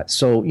for that.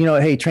 So,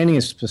 hey, training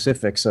is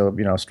specific. So,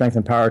 strength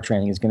and power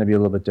training is going to be a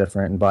little bit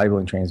different, and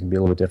bodybuilding training is going to be a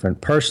little bit different.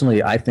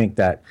 Personally, I think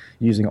that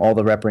using all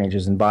the rep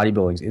ranges in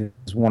bodybuilding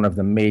is one of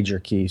the major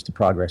keys to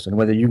progress. And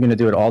whether you're going to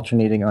do it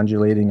alternating,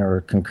 undulating, or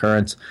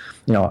concurrent,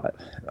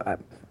 I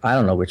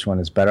don't know which one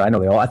is better.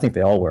 I think they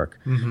all work.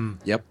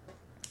 Yep.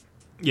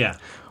 Yeah,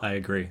 I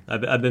agree.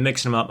 I've been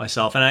mixing them up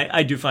myself, and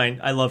I do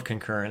find I love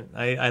concurrent.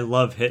 I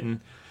love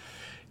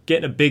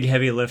getting a big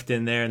heavy lift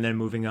in there and then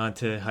moving on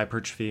to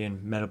hypertrophy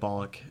and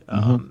metabolic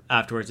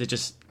afterwards.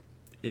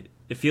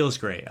 It feels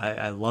great.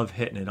 I love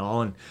hitting it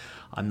all, and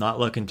I'm not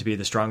looking to be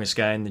the strongest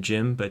guy in the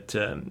gym, but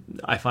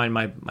I find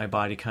my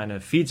body kind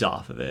of feeds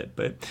off of it.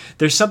 But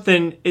there's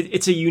something,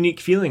 it's a unique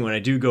feeling when I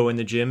do go in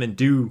the gym and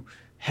do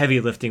heavy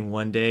lifting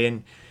one day,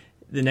 and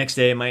the next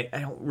day I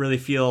don't really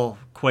feel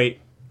quite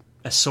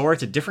a sore.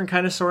 It's a different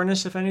kind of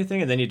soreness, if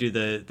anything. And then you do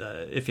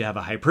the if you have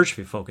a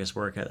hypertrophy focused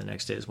workout, the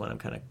next day is when I'm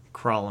kind of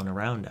crawling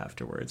around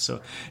afterwards.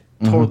 So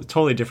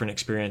totally different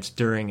experience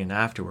during and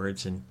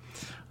afterwards, and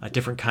a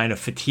different kind of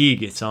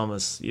fatigue. It's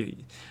almost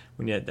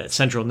when that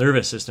central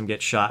nervous system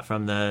gets shot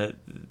from the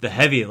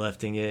heavy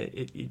lifting,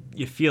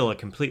 you feel a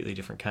completely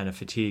different kind of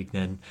fatigue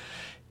than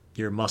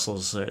your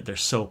muscles. They're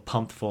so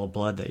pumped full of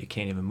blood that you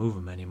can't even move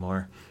them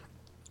anymore.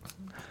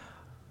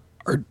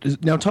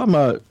 Now, Tom,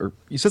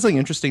 you said something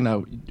interesting.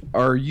 Now,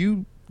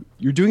 you're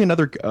doing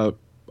another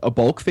a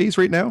bulk phase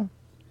right now?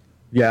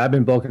 Yeah, I've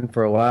been bulking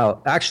for a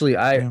while. Actually,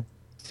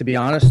 to be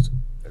honest,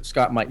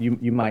 Scott,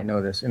 you might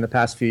know this. In the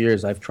past few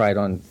years, I've tried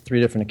on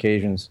 3 different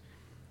occasions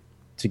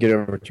to get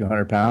over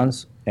 200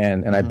 pounds,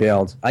 and I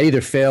bailed. I either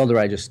failed or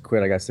I just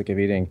quit. I got sick of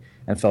eating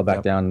and fell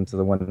back down into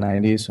the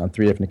 190s on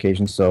 3 different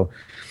occasions. So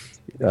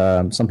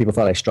some people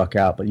thought I struck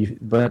out,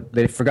 but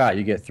they forgot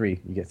you get 3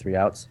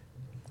 outs.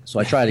 So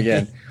I tried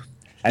again.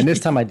 And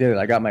this time I did it.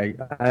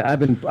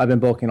 I've been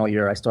bulking all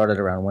year. I started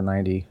around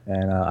 190,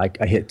 and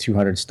I hit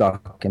 200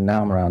 stuck, and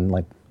now I'm around,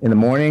 like, in the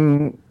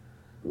morning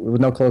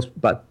with no clothes,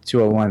 about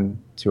 201,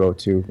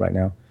 202 right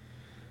now.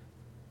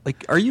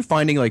 Like, are you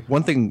finding, like,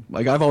 one thing,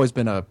 like, I've always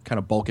been a kind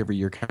of bulk every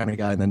year kind of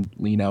guy and then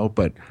lean out,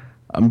 but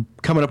I'm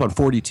coming up on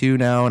 42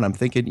 now, and I'm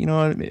thinking,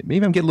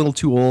 maybe I'm getting a little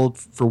too old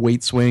for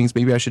weight swings.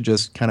 Maybe I should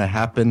just kind of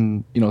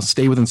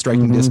stay within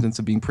striking distance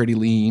of being pretty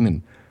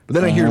lean. But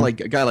then I hear,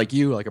 like, a guy like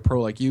you, like a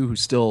pro like you, who's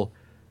still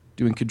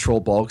doing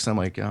controlled bulks. I'm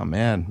like, oh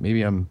man,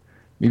 maybe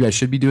I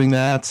should be doing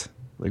that.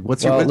 Like,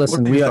 what are your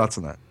thoughts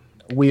on that?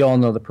 We all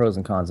know the pros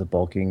and cons of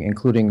bulking,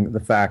 including the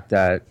fact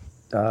that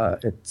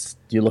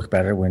you look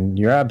better when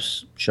your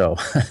abs show.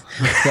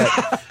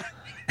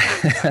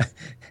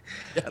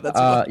 That's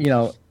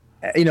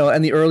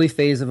and the early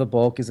phase of a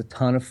bulk is a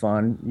ton of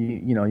fun.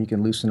 You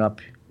can loosen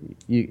up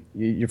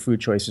your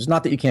food choices.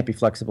 Not that you can't be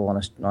flexible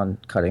on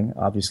cutting.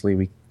 Obviously,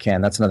 we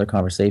can. That's another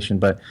conversation.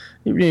 But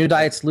your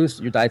diet's loose.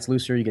 Your diet's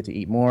looser. You get to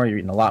eat more. You're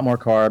eating a lot more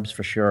carbs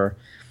for sure.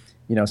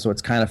 So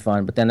it's kind of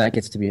fun. But then that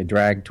gets to be a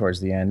drag towards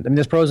the end. I mean,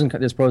 there's pros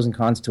and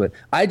cons to it.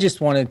 I just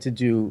wanted to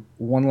do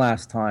one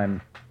last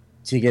time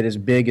to get as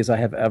big as I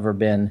have ever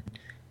been,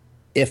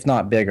 if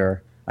not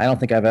bigger. I don't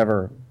think I've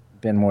ever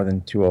been more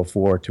than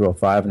 204,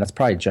 205, and that's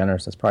probably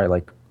generous. That's probably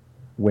like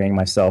weighing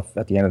myself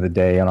at the end of the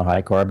day on a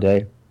high carb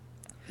day.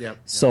 Yep.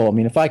 So, I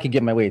mean, if I could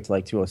get my weight to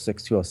like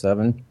 206,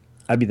 207,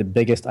 I'd be the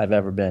biggest I've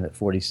ever been at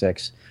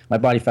 46. My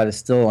body fat is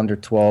still under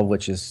 12,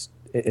 which is,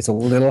 it's a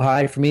little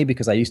high for me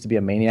because I used to be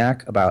a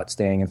maniac about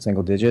staying in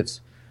single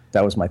digits. I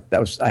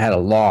had a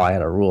law, I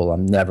had a rule.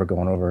 I'm never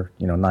going over,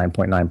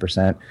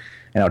 9.9%.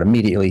 And I would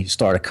immediately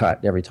start a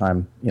cut every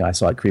time, I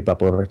saw it creep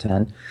up over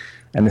 10.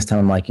 And this time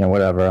I'm like,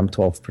 whatever, I'm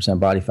 12%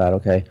 body fat,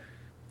 okay.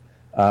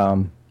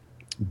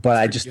 But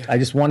I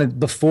just wanted,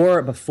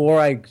 before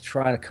I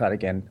try to cut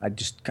again,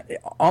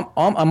 I'm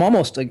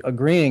almost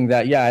agreeing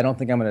that, yeah, I don't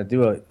think I'm going to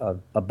do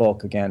a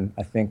bulk again.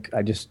 I think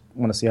I just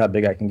want to see how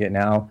big I can get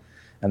now,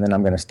 and then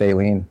I'm going to stay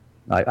lean.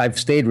 I've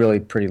stayed really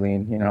pretty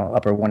lean,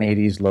 upper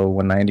 180s, low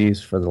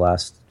 190s for the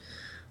last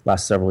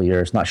several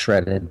years. Not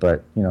shredded,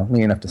 but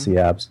lean enough to see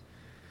abs.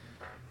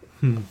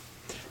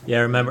 Yeah,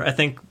 I remember. I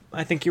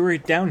think you were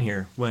down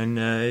here when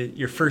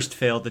your first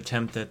failed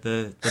attempt at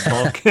the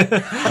bulk.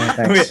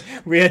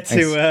 we had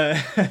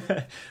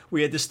to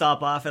we had to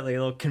stop off at like a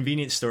little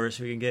convenience store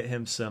so we can get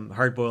him some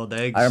hard-boiled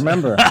eggs. I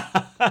remember.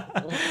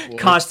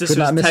 Costas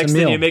was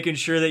texting you, making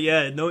sure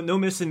that no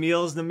missing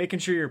meals, no making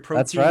sure your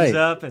protein's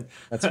up, and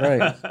that's right.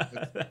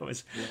 that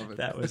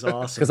was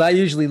awesome. Because I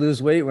usually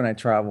lose weight when I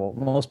travel.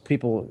 Most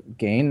people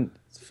gain.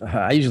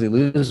 I usually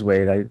lose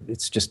weight.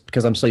 It's just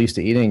because I'm so used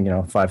to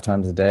eating, 5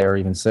 times a day or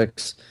even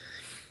 6.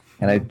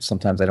 And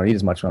sometimes I don't eat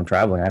as much when I'm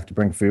traveling. I have to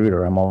bring food,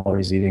 or I'm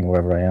always eating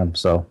wherever I am.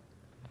 So,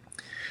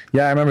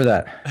 yeah, I remember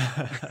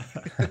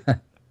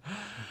that.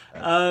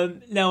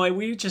 Now,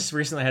 we just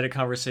recently had a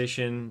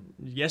conversation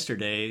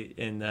yesterday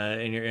in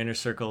your inner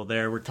circle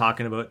there. We're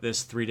talking about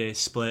this 3-day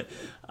split.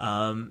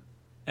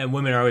 And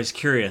women are always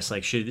curious,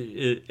 like,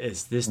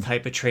 is this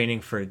type of training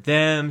for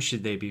them?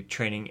 Should they be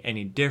training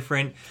any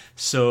different?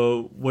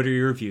 So what are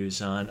your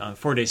views on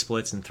 4-day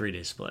splits and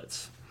 3-day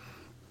splits?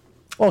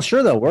 Well,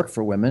 sure, they'll work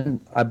for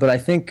women, but I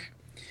think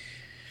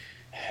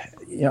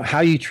how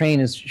you train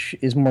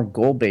is more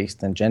goal-based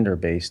than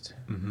gender-based.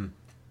 Mm-hmm.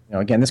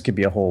 Again, this could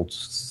be a whole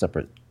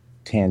separate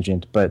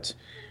tangent, but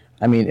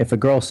I mean, if a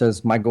girl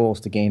says my goal is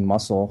to gain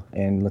muscle,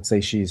 and let's say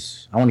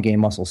I want to gain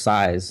muscle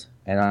size,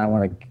 and I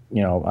want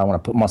to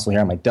put muscle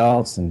here on my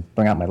delts and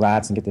bring out my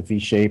lats and get the V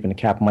shape and the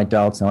cap on my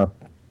delts, and I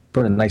want to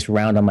put a nice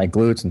round on my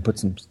glutes and put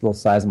some little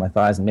size on my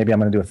thighs, and maybe I'm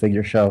going to do a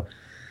figure show.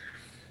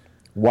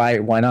 Why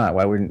not?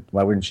 Why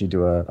wouldn't she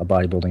do a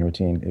bodybuilding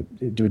routine?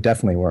 It would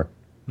definitely work.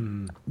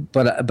 Mm.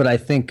 But I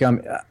think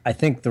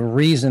the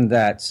reason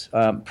that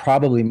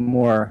probably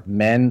more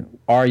men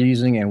are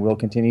using and will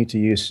continue to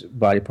use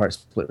body part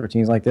split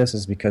routines like this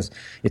is because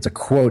it's a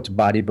quote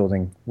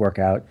bodybuilding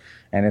workout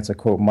and it's a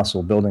quote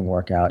muscle building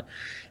workout,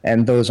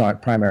 and those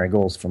aren't primary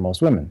goals for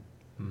most women.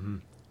 Mm-hmm.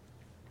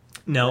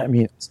 No, I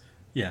mean,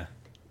 yeah,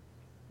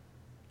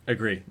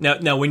 agree.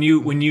 Now, when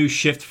you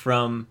shift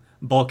from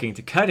bulking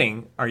to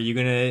cutting, are you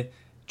going to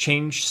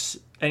change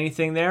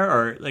anything there,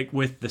 or like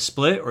with the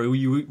split, or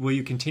will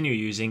you continue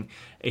using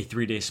a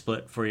 3-day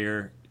split for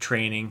your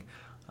training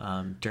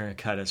during a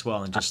cut as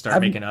well, and just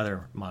start making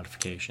other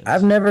modifications?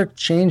 I've never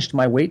changed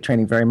my weight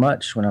training very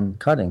much when I'm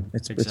cutting.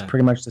 It's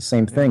pretty much the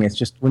same thing. It's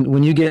just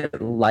when you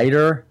get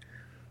lighter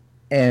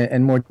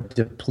and more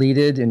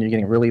depleted and you're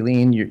getting really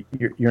lean,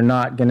 you're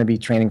not going to be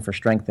training for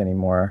strength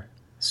anymore.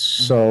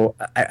 So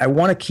I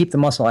want to keep the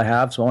muscle I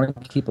have, so I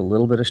want to keep a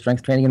little bit of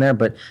strength training in there,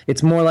 but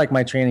it's more like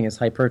my training is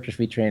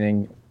hypertrophy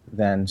training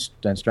than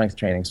strength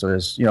training. So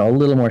there's a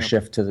little more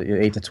shift to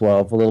the 8 to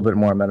 12, a little bit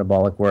more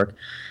metabolic work.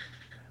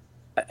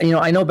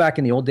 I know back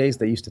in the old days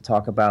they used to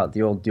talk about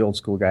the old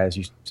school guys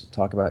used to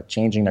talk about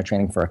changing their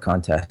training for a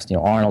contest.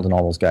 Arnold and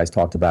all those guys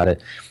talked about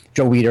it.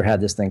 Joe Weider had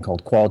this thing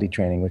called quality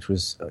training, which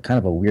was kind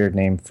of a weird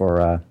name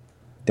for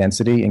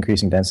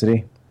increasing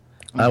density.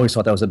 I always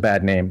thought that was a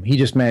bad name. He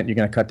just meant you're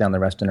going to cut down the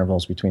rest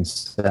intervals between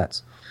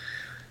sets.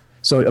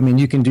 So, I mean,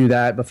 you can do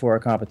that before a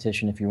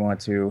competition if you want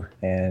to.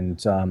 And,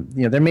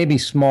 there may be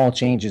small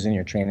changes in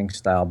your training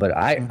style, but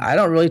I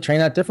don't really train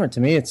that different. To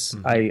me, it's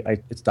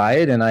it's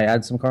diet and I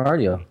add some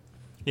cardio,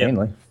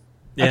 mainly.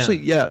 Yeah. Actually,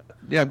 yeah,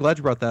 I'm glad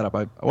you brought that up.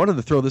 I wanted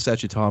to throw this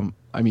at you, Tom.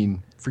 I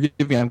mean, forgive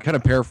me, I'm kind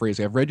of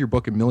paraphrasing. I've read your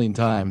book a million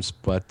times,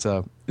 but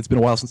it's been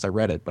a while since I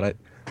read it. But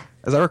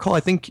as I recall, I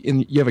think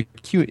in your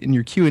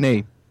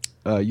Q&A,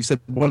 you said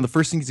one of the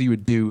first things you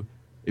would do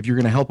if you're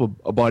going to help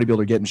a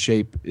bodybuilder get in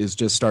shape is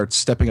just start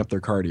stepping up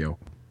their cardio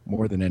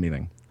more than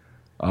anything.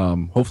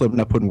 Hopefully I'm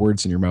not putting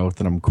words in your mouth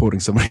and I'm quoting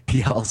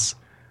somebody else.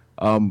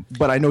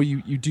 But I know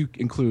you do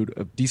include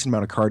a decent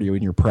amount of cardio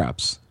in your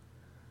preps.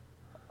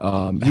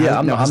 I'm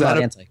not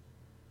anti.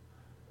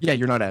 Yeah,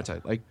 you're not anti.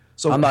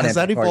 So I'm not has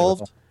that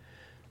evolved?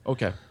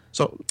 Okay.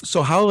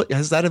 So how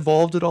has that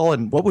evolved at all?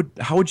 And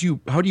how do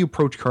you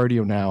approach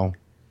cardio now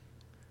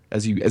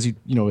as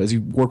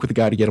you work with a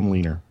guy to get him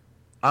leaner?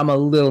 I'm a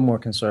little more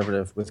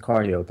conservative with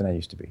cardio than I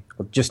used to be.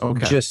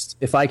 Just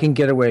if I can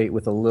get away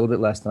with a little bit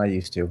less than I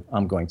used to,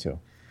 I'm going to.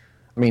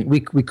 I mean, we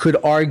could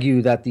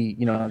argue that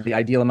the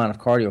ideal amount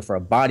of cardio for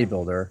a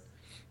bodybuilder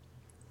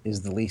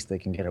is the least they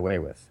can get away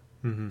with.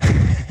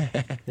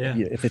 Yeah.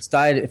 If it's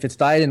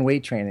diet and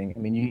weight training, I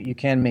mean, you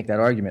can make that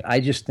argument. I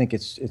just think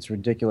it's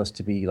ridiculous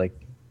to be like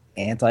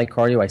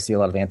anti-cardio. I see a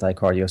lot of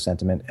anti-cardio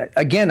sentiment.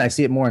 Again, I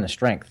see it more in the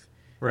strength.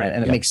 Right.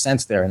 And it makes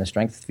sense there in the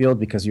strength field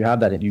because you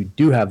have that, and you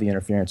do have the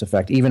interference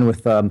effect, even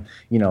with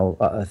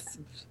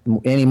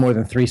any more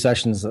than 3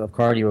 sessions of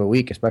cardio a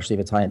week, especially if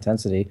it's high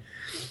intensity.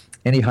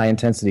 Any high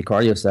intensity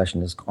cardio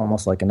session is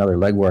almost like another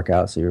leg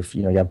workout, so you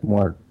have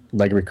more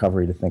leg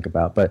recovery to think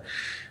about. But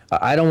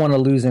I don't want to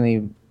lose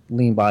any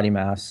lean body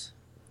mass,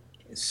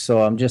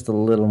 so I'm just a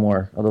little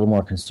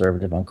more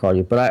conservative on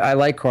cardio. But I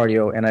like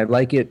cardio, and I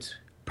like it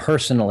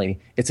personally.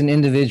 It's an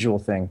individual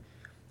thing.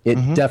 It's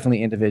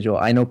definitely individual.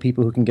 I know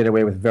people who can get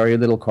away with very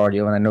little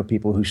cardio, and I know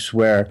people who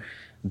swear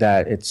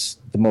that it's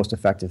the most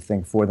effective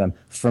thing for them.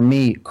 For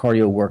me,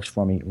 cardio works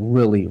for me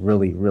really,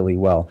 really, really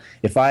well.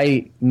 If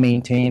I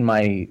maintain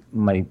my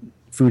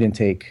food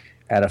intake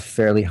at a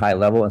fairly high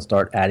level and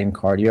start adding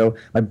cardio,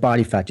 my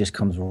body fat just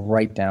comes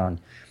right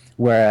down.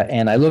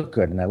 And I look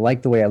good, and I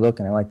like the way I look,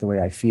 and I like the way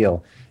I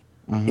feel.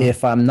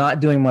 If I'm not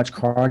doing much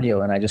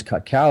cardio and I just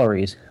cut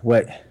calories,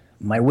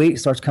 my weight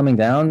starts coming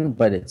down,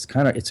 but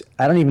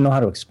I don't even know how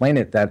to explain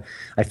it, that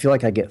I feel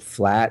like I get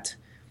flat,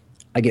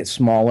 I get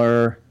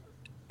smaller,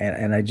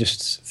 and I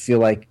just feel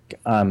like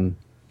to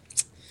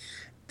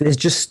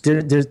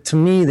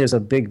me, there's a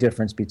big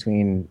difference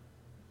between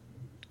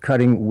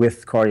cutting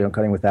with cardio and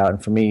cutting without.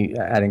 And for me,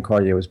 adding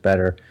cardio is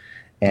better.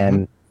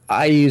 And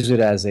I use it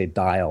as a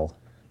dial.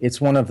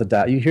 It's one of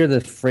the you hear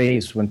the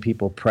phrase when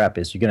people prep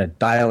is you're going to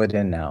dial it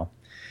in now.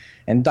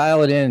 And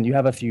dial it in, you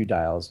have a few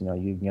dials. You're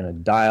going to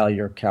dial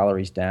your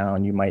calories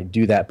down. You might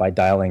do that by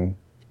dialing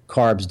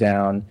carbs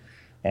down.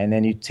 And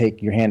then you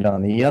take your hand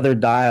on the other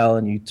dial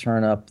and you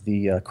turn up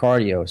the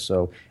cardio.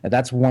 So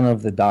that's one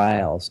of the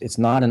dials. It's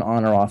not an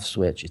on or off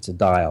switch. It's a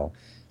dial.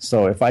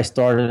 So if I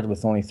started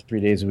with only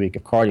 3 days a week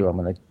of cardio, I'm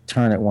going to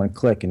turn it one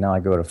click, and now I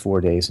go to 4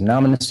 days. And now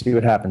I'm going to see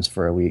what happens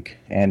for a week.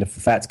 And if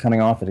the fat's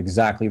coming off at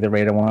exactly the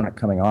rate I want it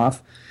coming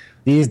off,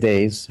 these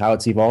days, how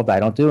it's evolved,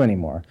 I don't do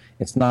anymore.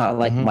 It's not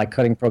like my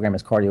cutting program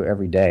is cardio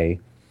every day.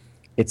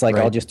 It's like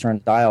I'll just turn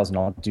dials and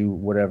I'll do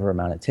whatever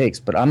amount it takes.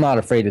 But I'm not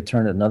afraid to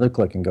turn it another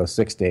click and go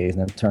 6 days,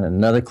 and then turn it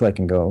another click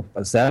and go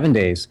 7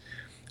 days.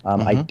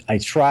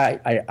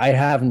 I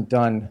haven't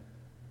done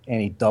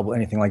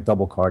anything like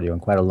double cardio in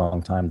quite a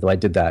long time, though I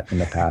did that in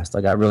the past.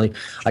 I got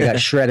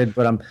shredded,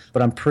 but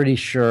I'm pretty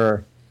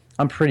sure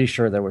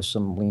there was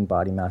some lean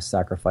body mass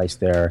sacrifice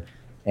there.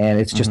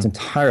 And it's just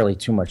entirely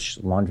too much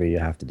laundry you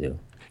have to do.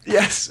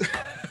 Yes.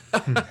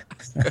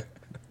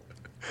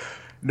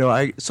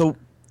 So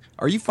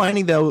are you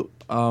finding though,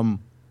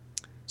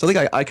 something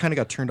I kind of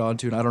got turned on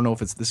to, and I don't know if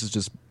this is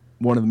just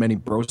one of the many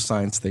bro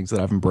science things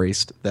that I've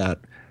embraced, that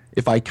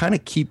if I kind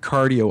of keep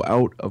cardio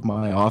out of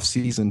my off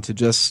season to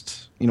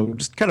just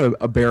kind of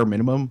a bare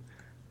minimum,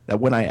 that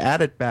when I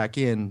add it back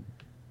in,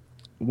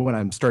 when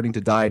I'm starting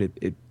to diet,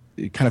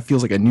 it kind of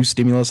feels like a new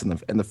stimulus, and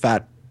the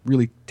fat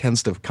really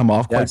tends to come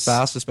off quite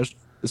fast,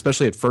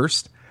 especially at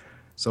first.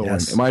 So am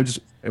I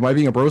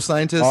being a bro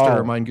scientist, or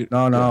am I good?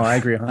 No, I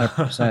agree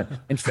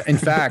 100%. In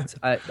fact,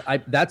 I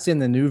that's in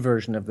the new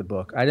version of the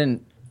book. I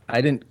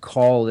didn't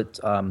call it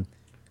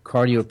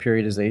cardio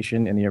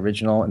periodization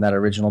in that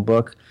original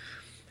book,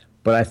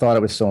 but I thought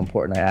it was so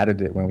important. I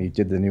added it when we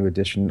did the new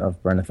edition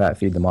of Burn the Fat,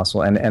 Feed the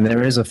Muscle, and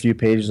there is a few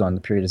pages on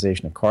the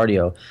periodization of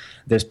cardio.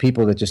 There's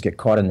people that just get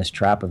caught in this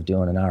trap of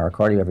doing an hour of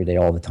cardio every day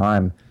all the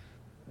time,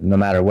 no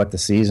matter what the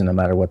season, no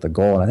matter what the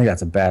goal. And I think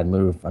that's a bad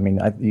move. I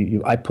mean,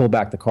 I pull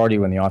back the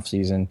cardio in the off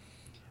season.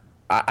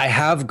 I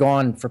have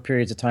gone for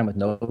periods of time with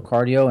no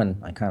cardio, and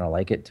I kind of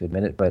like it, to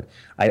admit it, but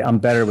I'm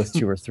better with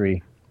 2 or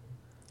 3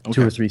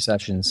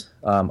 sessions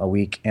a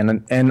week.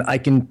 And I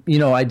can,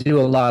 I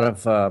do a lot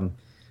of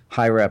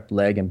high rep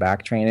leg and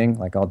back training.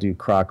 Like I'll do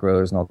croc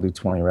rows and I'll do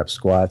 20 rep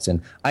squats,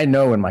 and I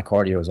know when my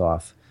cardio is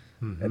off.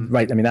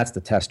 Right? I mean, that's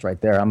the test right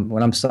there.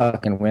 When I'm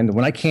sucking wind,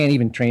 when I can't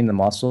even train the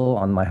muscle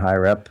on my high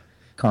rep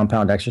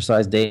compound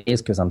exercise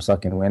days because I'm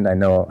sucking wind, I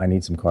know I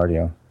need some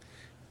cardio.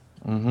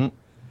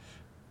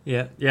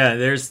 Yeah.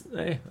 There's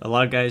a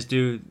lot of guys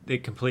they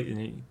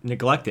completely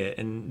neglect it,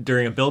 and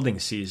during a building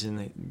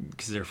season,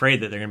 because they're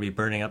afraid that they're going to be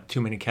burning up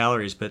too many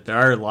calories. But there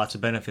are lots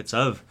of benefits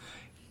of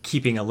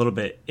keeping a little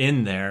bit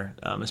in there,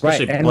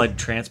 especially blood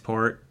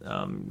transport,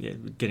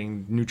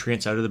 getting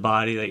nutrients out of the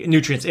body, like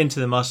nutrients into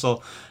the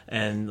muscle,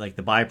 and like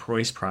the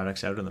waste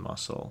products out of the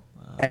muscle.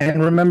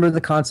 And remember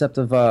the concept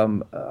of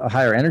a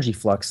higher energy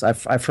flux.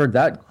 I've heard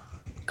that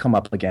come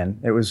up again.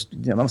 It was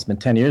it must have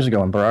been 10 years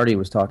ago, and Berardi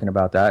was talking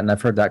about that, and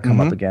I've heard that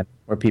come up again,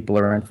 where people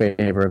are in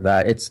favor of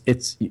that.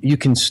 It's you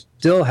can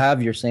still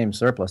have your same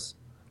surplus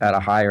at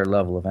a higher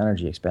level of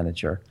energy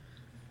expenditure,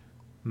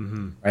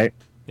 right?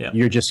 Yeah,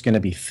 you're just going to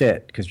be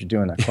fit because you're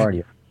doing that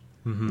cardio.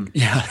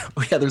 Yeah,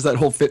 there's that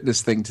whole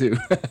fitness thing too.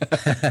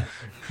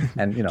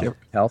 And being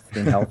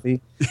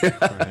healthy.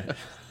 Right.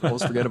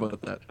 Almost forget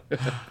about that.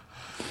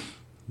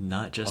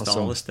 Not just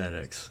Awesome. all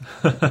aesthetics.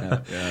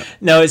 Yeah.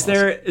 Now, is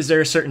there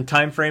a certain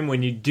time frame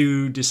when you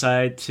do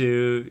decide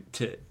to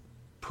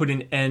put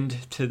an end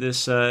to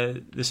this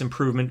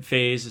improvement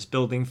phase, this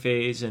building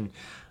phase, and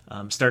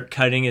start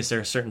cutting? Is there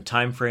a certain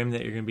time frame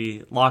that you're going to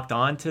be locked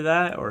on to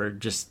that, or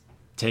just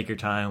take your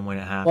time when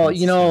it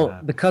happens?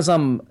 Well, because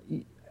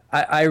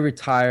I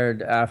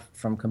retired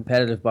from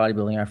competitive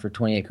bodybuilding after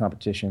 28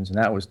 competitions, and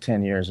that was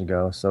 10 years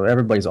ago. So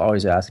everybody's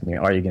always asking me,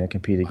 "Are you going to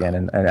compete again?"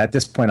 And at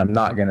this point, I'm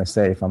not going to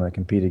say if I'm going to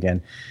compete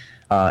again.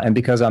 And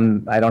because I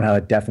don't have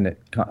a definite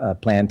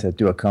plan to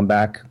do a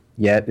comeback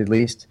yet, at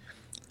least.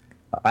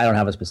 I don't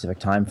have a specific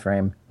time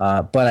frame,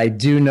 but I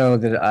do know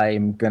that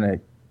I'm going to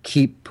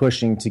keep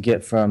pushing to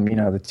get from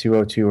the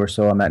 202 or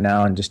so I'm at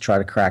now, and just try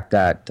to crack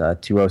that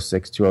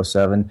 206,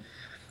 207,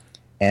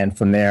 and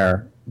from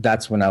there,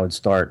 that's when I would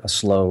start a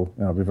slow,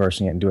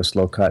 reversing it and do a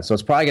slow cut. So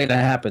it's probably going to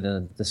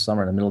happen this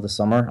summer, in the middle of the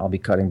summer. I'll be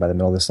cutting by the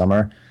middle of the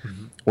summer,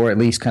 or at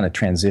least kind of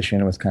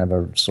transition with kind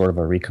of a sort of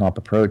a recomp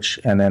approach.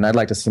 And then I'd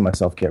like to see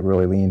myself get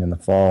really lean in the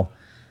fall.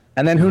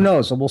 And then who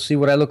knows? So we'll see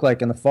what I look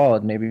like in the fall.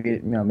 Maybe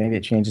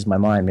it changes my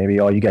mind. Maybe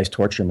all you guys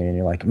torture me, and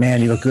you're like,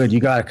 "Man, you look good. You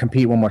got to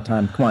compete one more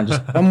time. Come on,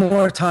 just one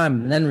more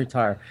time, and then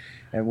retire."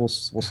 And we'll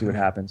see what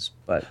happens.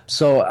 But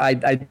so I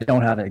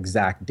don't have an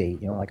exact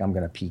date. Like I'm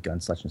going to peak on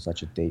such and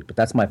such a date. But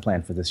that's my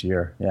plan for this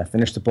year. Yeah,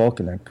 finish the bulk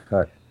and then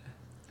cut.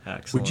 Would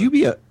Excellent. you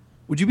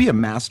be a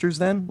masters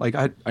then? Like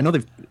I know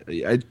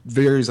it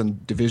varies on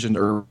division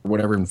or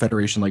whatever in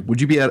federation. Like,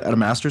 would you be at a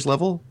masters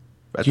level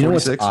at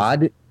 46? What's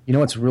odd?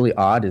 What's really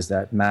odd is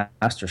that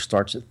master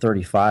starts at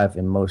 35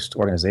 in most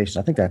organizations.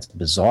 I think that's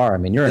bizarre. I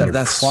mean, you're in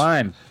your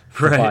prime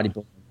for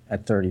bodybuilding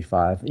at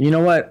 35. You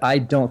know what? I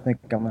don't think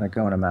I'm going to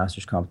go in a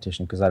master's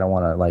competition because I don't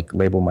want to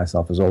label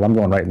myself as old. I'm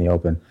going right in the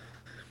open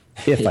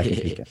if I can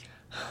peak it.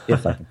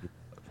 If I can peak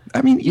it.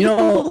 I mean, a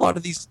lot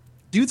of these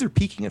dudes are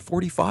peaking at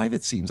 45.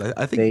 It seems.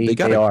 I think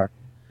they are.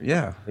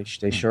 Yeah,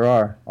 they sure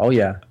are. Oh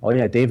yeah.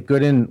 Dave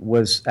Gooden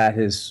was at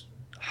his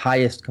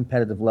highest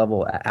competitive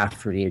level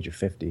after the age of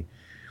 50.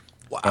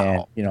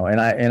 Wow.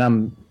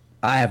 And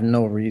I have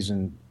no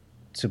reason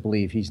to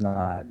believe he's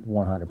not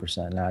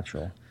 100%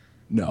 natural.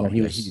 No,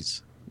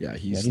 he's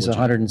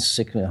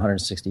 160,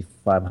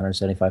 165,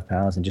 175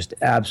 pounds, and just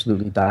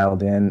absolutely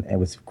dialed in, and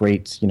with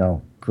great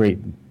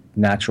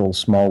natural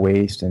small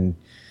waist, and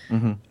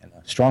a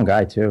strong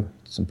guy too.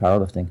 Some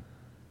powerlifting.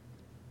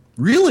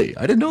 Really?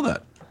 I didn't know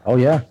that. Oh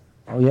yeah.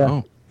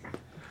 Oh.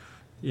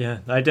 Yeah,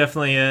 I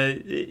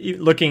definitely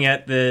looking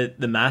at the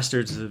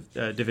Masters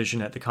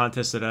division at the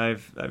contest that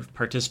I've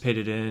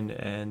participated in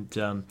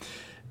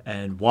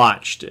and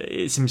watched.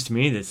 It seems to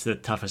me that's the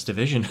toughest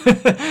division.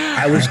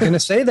 I was going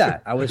to say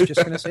that. I was just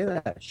going to say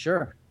that.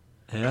 Sure.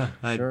 Yeah,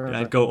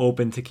 I'd go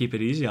open to keep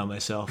it easy on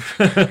myself.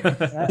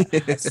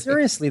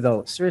 Seriously,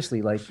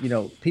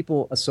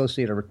 people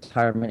associate a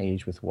retirement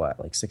age with what,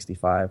 like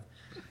 65?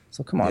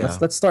 So come on,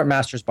 let's start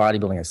Masters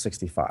bodybuilding at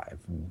 65.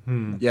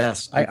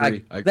 Yes, I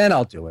agree. Then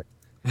I'll do it.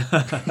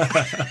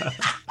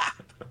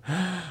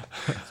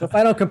 So if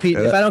I don't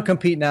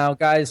compete now,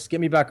 guys, get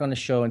me back on the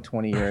show in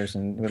 20 years,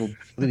 and it'll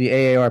be the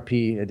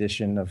AARP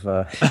edition of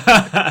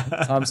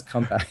Tom's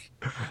comeback.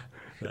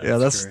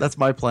 That's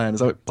my plan.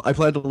 So I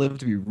plan to live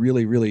to be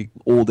really, really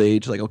old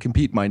age. Like I'll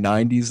compete in my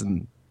 90s,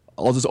 and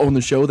I'll just own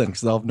the show then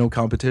because I'll have no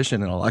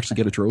competition, and I'll actually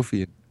get a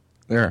trophy.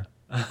 There,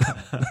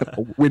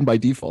 I'll win by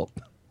default.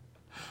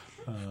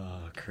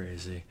 Oh,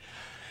 crazy!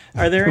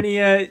 Are there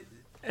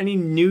any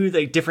new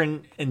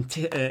different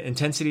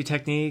intensity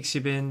techniques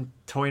you've been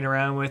toying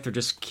around with, or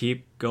just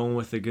keep going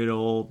with the good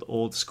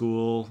old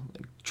school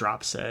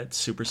drop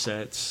sets,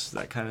 supersets,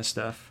 that kind of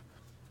stuff?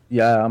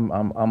 Yeah,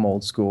 I'm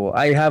old school.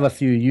 I have a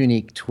few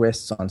unique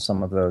twists on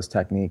some of those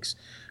techniques.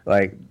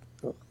 Like,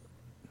 let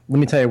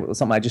me tell you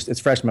something. It's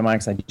fresh in my mind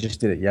because I just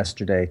did it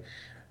yesterday.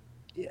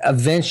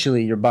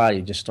 Eventually, your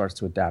body just starts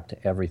to adapt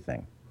to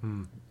everything.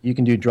 You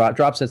can do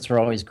drop sets are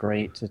always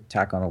great to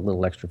tack on a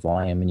little extra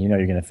volume, and you're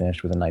going to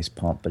finish with a nice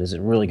pump. But is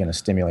it really going to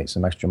stimulate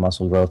some extra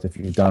muscle growth if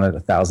you've done it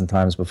 1,000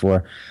 times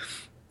before?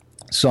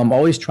 So I'm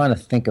always trying to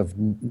think of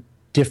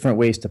different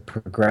ways to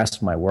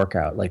progress my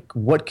workout. Like,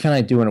 what can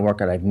I do in a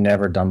workout I've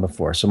never done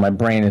before? So my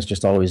brain is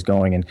just always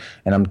going, and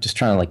I'm just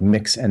trying to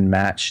mix and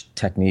match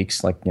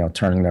techniques,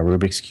 turning the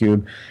Rubik's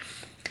Cube.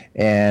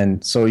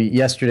 And so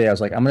yesterday I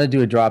was like, I'm going to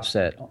do a drop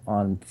set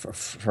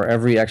for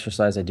every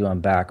exercise I do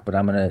on back, but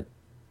I'm going to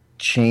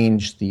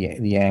change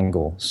the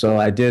angle. So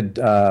I did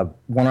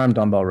one arm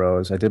dumbbell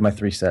rows. I did my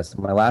 3 sets.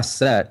 My last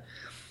set,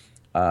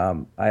 I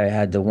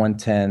had the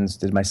 110s,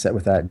 did my set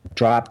with that,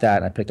 dropped that,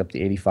 and I picked up the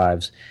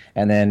 85s.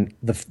 And then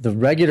the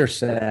regular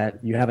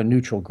set, you have a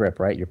neutral grip,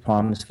 right? Your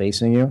palm is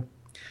facing you.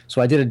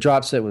 So I did a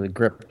drop set with a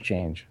grip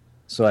change.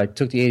 So I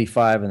took the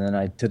 85 and then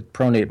I did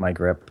pronate my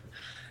grip.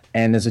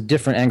 And there's a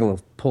different angle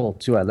of pull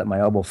too. I let my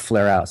elbow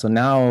flare out. So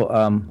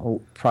now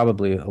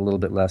probably a little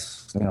bit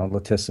less,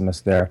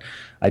 latissimus there.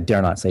 I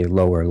dare not say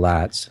lower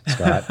lats,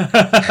 Scott.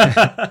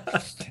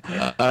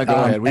 Go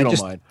ahead. We don't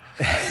mind.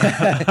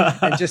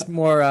 and just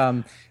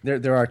more.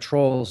 There are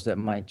trolls that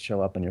might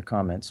show up in your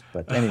comments,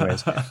 but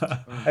anyways,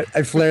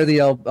 I flare the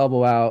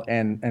elbow out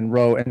and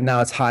row, and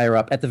now it's higher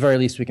up. At the very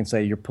least, we can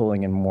say you're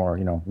pulling in more,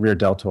 rear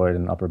deltoid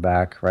and upper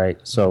back, right?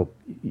 So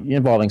you're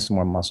involving some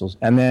more muscles,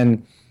 and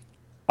then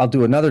I'll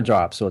do another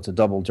drop, so it's a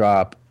double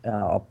drop.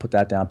 I'll put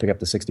that down, pick up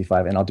the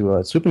 65, and I'll do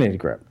a supinated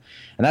grip,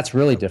 and that's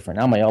really different.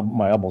 Now my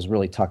elbow's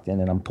really tucked in,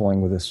 and I'm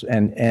pulling with this,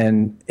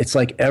 and it's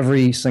like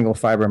every single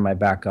fiber in my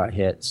back got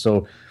hit.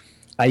 So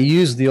I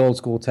use the old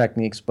school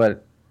techniques,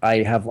 but I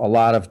have a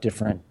lot of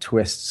different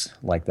twists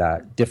like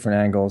that, different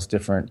angles,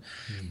 different,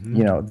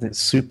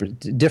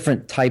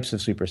 different types of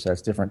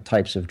supersets, different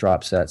types of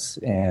drop sets,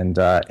 and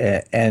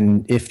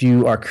if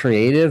you are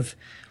creative,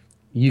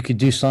 you could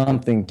do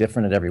something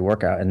different at every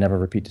workout and never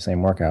repeat the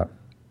same workout.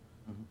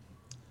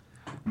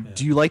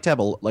 Do you like to have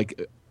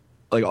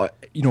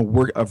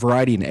a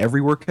variety in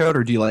every workout,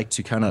 or do you like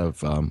to kind of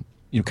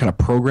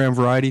program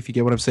variety, if you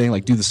get what I'm saying?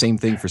 Like do the same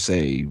thing for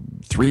say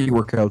 3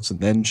 workouts and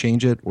then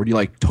change it, or do you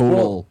like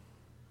total,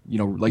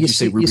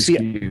 Rubik's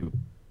Cube?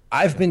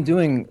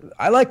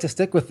 I like to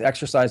stick with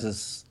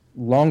exercises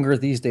longer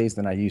these days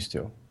than I used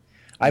to.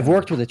 I've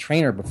worked with a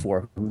trainer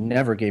before who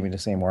never gave me the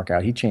same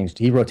workout.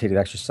 He rotated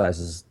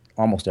exercises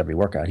almost every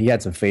workout. He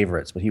had some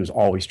favorites, but he was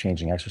always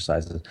changing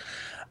exercises.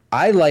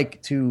 I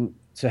like to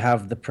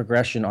have the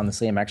progression on the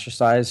same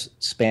exercise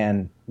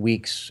span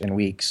weeks and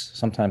weeks,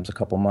 sometimes a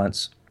couple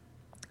months,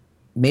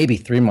 maybe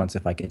 3 months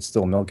if I could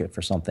still milk it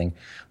for something.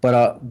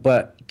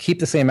 But keep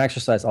the same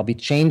exercise. I'll be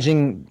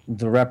changing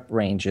the rep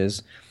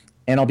ranges,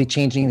 and I'll be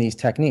changing these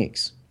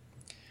techniques.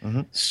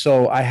 Mm-hmm.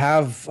 So I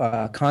have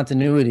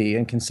continuity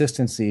and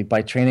consistency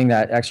by training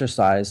that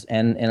exercise,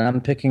 and I'm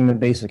picking the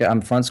basic.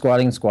 I'm front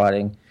squatting and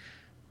squatting.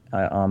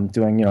 I'm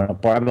doing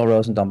barbell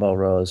rows and dumbbell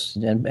rows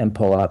and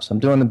pull-ups. I'm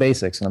doing the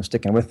basics, and I'm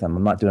sticking with them.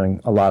 I'm not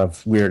doing a lot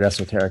of weird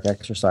esoteric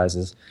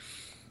exercises.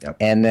 Yep.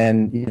 And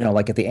then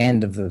like at the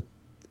end of the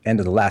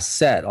last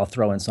set, I'll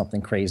throw in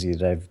something crazy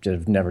that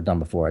I've never done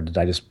before, that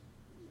I just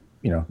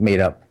made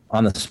up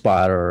on the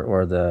spot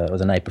or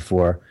the night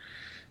before.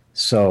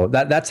 So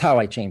that's how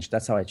I change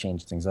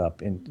things up.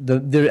 And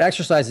the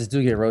exercises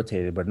do get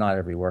rotated, but not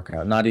every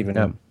workout, not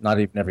even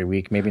every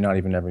week, maybe not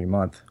even every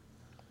month.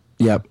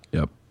 Yep.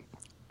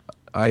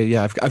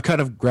 I've kind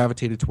of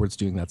gravitated towards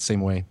doing that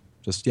same way.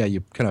 Just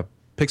you kind of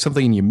pick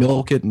something and you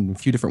milk it in a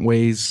few different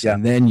ways,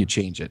 and then you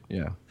change it.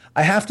 Yeah.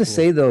 I have to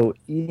say though,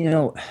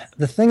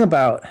 the thing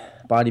about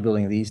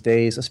bodybuilding these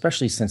days,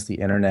 especially since the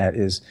internet,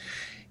 is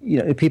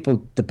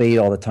people debate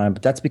all the time,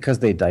 but that's because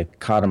they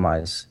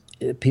dichotomize.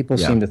 People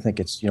seem to think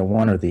it's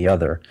one or the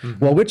other.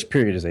 Mm-hmm. Well, which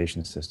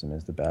periodization system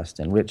is the best,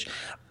 and which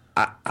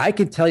I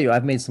can tell you,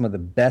 I've made some of the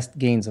best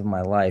gains of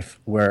my life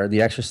where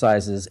the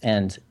exercises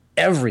and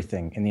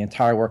everything in the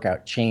entire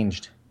workout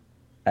changed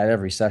at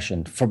every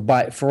session.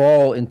 For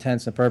all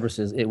intents and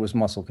purposes, it was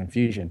muscle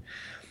confusion.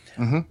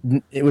 Mm-hmm.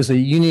 It was a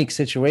unique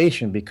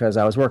situation because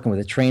I was working with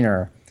a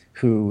trainer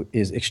who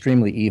is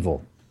extremely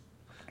evil.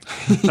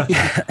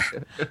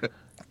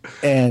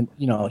 And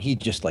he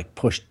just like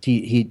pushed.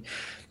 He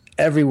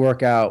every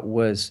workout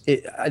was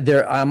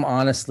there. I'm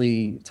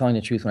honestly telling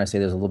the truth when I say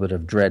there's a little bit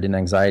of dread and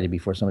anxiety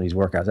before some of these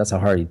workouts. That's how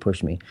hard he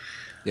pushed me.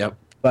 Yep.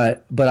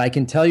 But I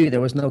can tell you there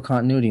was no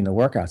continuity in the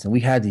workouts, and we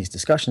had these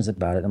discussions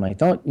about it. I'm like,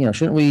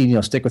 shouldn't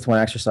we stick with one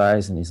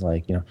exercise? And he's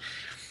like,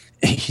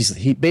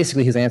 he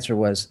basically his answer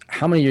was,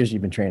 how many years have you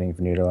been training,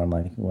 Venuto? I'm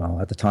like, well,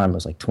 at the time it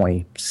was like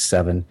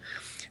 27. And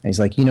he's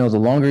like, the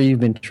longer you've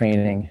been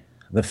training,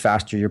 the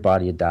faster your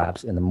body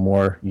adapts and the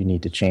more you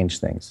need to change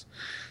things.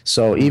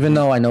 So even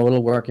though I know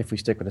it'll work if we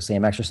stick with the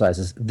same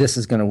exercises, this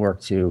is going to work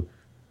too.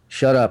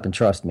 Shut up and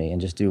trust me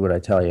and just do what I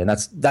tell you. And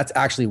that's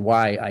actually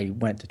why I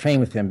went to train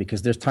with him,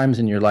 because there's times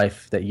in your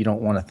life that you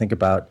don't want to think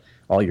about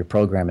all your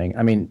programming.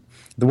 I mean,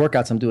 the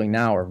workouts I'm doing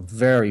now are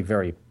very,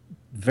 very,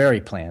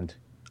 very planned.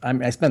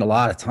 I spend a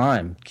lot of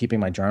time keeping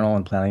my journal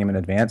and planning them in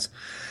advance.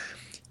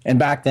 And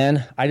back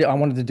then, I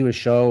wanted to do a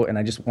show, and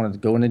I just wanted to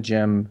go in the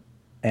gym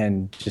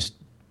and just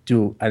I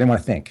didn't want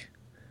to think.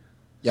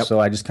 Yep. So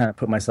I just kind of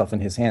put myself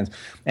in his hands.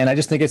 And I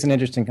just think it's an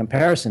interesting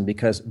comparison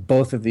because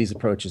both of these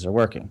approaches are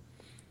working.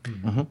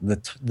 Mm-hmm.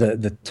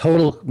 The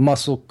total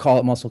muscle, call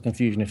it muscle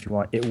confusion if you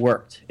want, it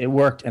worked,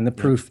 and the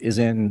proof is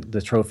in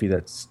the trophy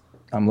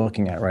I'm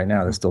looking at right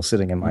now that's still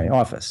sitting in my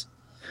office.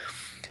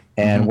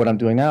 And what I'm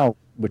doing now,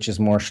 which is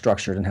more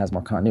structured and has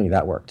more continuity,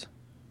 that worked.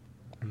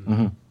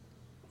 Mm-hmm.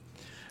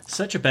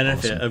 Such a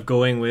benefit of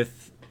going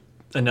with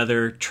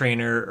another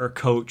trainer or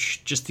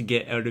coach just to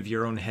get out of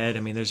your own head.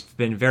 I mean, there's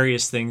been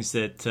various things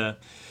that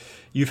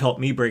you've helped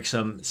me break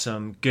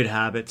some good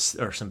habits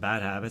or some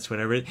bad habits,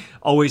 whatever.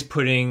 Always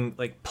putting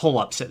like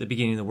pull-ups at the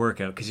beginning of the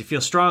workout because you feel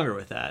stronger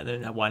with that.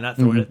 And then why not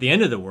throw it at the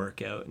end of the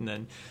workout? And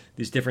then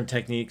these different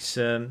techniques,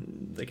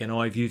 like I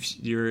know I've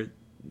used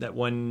that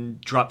one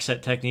drop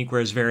set technique where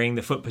I was varying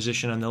the foot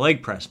position on the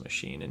leg press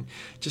machine, and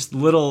just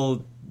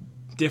little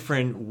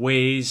different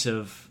ways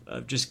of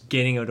just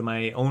getting out of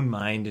my own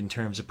mind in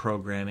terms of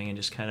programming and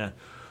just kind of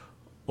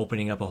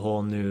opening up a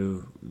whole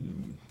new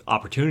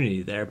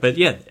opportunity there. But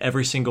yeah,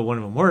 every single one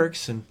of them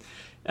works, and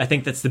I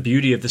think that's the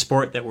beauty of the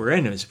sport that we're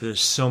in, is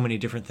there's so many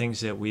different things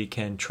that we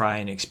can try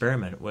and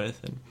experiment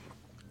with,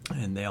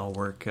 and they all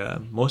work.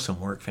 Most of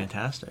them work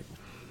fantastic.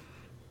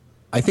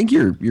 I think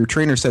your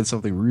trainer said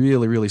something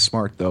really, really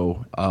smart,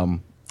 though. And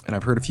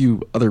I've heard a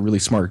few other really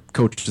smart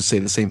coaches say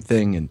the same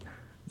thing. And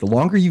the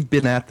longer you've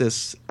been at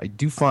this, I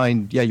do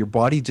find, your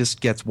body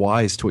just gets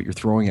wise to what you're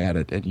throwing at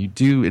it. And you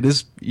have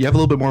a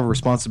little bit more of a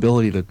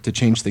responsibility to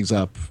change things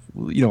up, a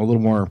little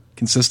more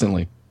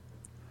consistently.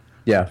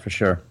 Yeah, for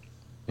sure.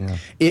 Yeah.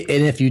 And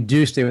if you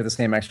do stay with the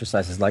same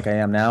exercises like I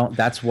am now,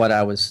 that's what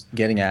I was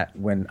getting at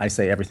when I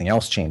say everything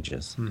else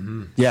changes.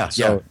 Mm-hmm. Yeah.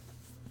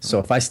 So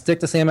if I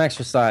stick the same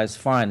exercise,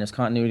 fine, there's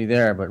continuity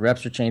there, but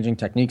reps are changing,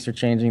 techniques are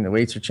changing, the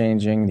weights are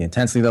changing, the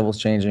intensity level is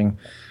changing,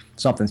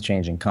 something's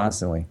changing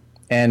constantly.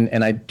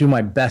 And I do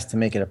my best to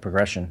make it a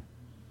progression.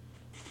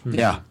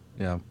 Yeah.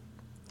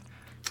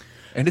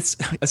 And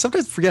I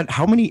sometimes forget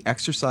how many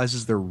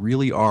exercises there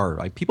really are.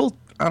 Like people,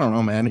 I don't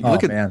know, man. You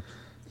look at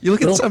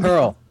Bill some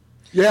Pearl.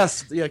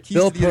 Yes, yeah, Keys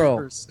Bill to the Pearl.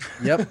 Universe.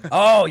 Yep.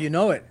 Oh, you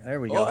know it. There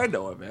we go. Oh, I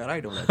know it, man. I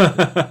know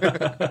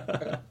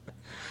that.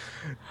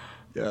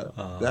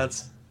 Yeah,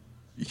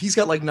 he's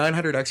got like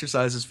 900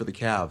 exercises for the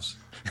calves.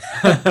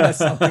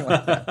 Something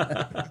like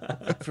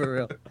that. For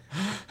real.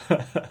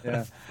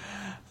 Yeah.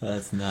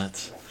 That's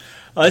nuts.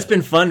 It's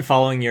been fun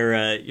following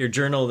your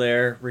journal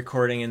there,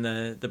 recording in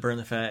the Burn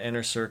the Fat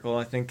Inner Circle.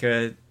 I think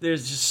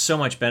there's just so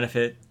much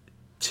benefit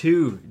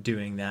to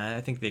doing that.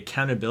 I think the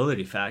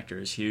accountability factor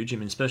is huge. I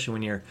mean, especially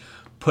when you're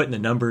putting the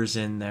numbers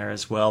in there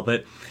as well.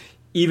 But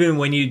even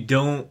when you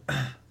don't,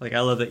 like,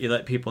 I love that you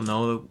let people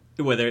know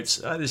whether it's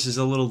this is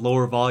a little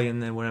lower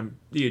volume than what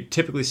you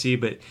typically see,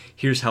 but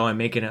here's how I'm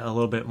making it a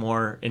little bit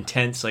more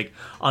intense. Like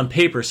on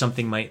paper,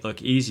 something might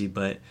look easy,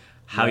 but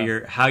how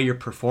you're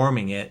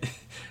performing it,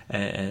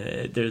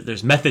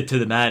 there's method to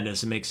the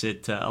madness. It makes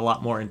it a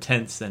lot more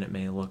intense than it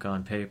may look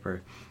on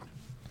paper.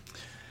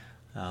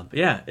 But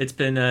yeah, it's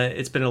been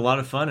a lot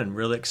of fun and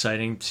really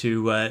exciting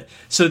to.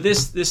 So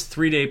this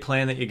 3-day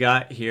plan that you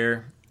got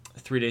here, a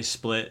 3-day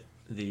split,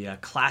 the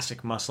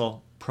Classic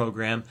Muscle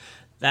program,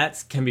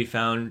 that can be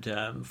found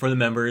for the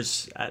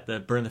members at the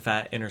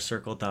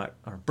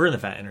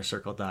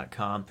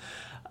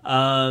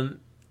burnthefatinnercircle.com.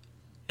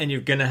 And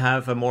you're going to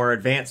have a more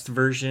advanced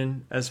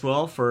version as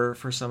well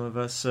for some of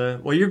us.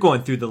 Well, you're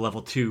going through the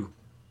level 2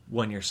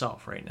 one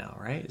yourself right now,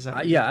 right? Is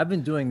that yeah, I've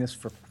been doing this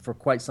for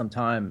quite some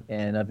time,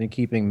 and I've been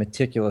keeping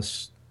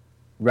meticulous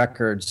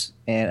records.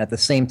 And at the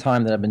same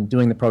time that I've been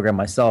doing the program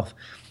myself,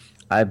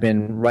 I've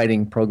been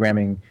writing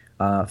programming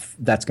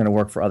that's going to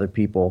work for other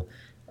people,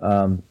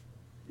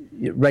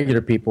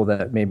 regular people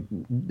that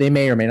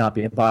may or may not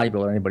be a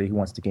bodybuilder. Anybody who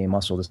wants to gain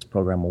muscle, this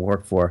program will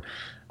work for.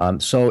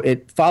 So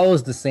it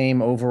follows the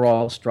same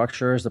overall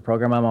structure as the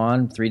program I'm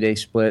on: 3-day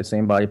split,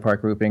 same body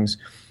part groupings.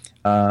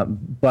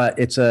 But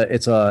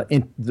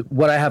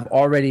what I have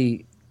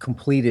already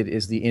completed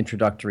is the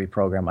introductory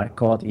program. I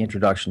call it the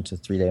Introduction to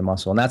 3-Day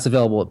Muscle, and that's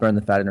available at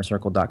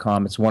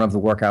burnthefatinnercircle.com. It's one of the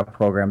workout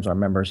programs our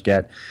members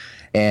get.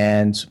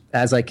 And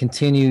as I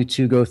continue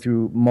to go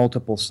through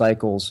multiple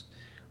cycles,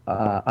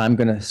 I'm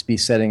going to be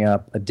setting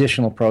up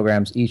additional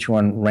programs, each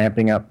one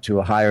ramping up to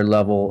a higher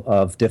level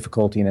of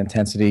difficulty and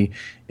intensity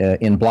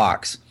in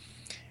blocks.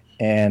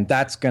 And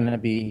that's going to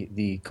be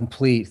the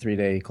complete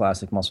 3-day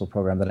Classic Muscle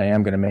program that I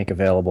am going to make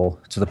available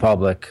to the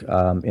public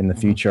in the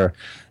future.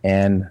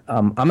 And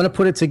I'm going to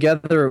put it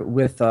together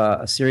with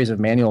a series of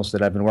manuals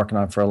that I've been working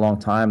on for a long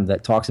time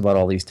that talks about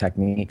all these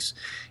techniques,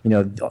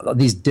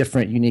 these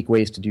different unique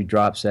ways to do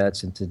drop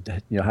sets, and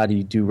to, how do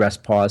you do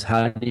rest pause,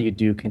 how do you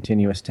do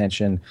continuous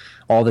tension,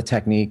 all the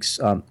techniques.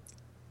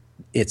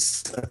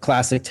 It's a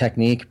classic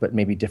technique, but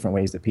maybe different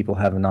ways that people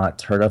have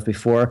not heard of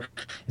before.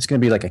 It's going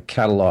to be like a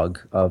catalog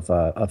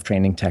of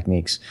training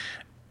techniques,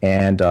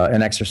 and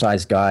an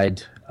exercise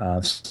guide.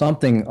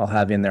 Something I'll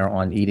have in there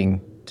on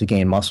eating to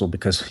gain muscle,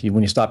 because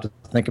when you stop to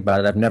think about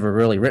it, I've never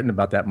really written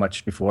about that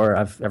much before.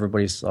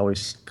 Everybody's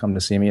always come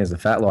to see me as the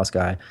fat loss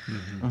guy.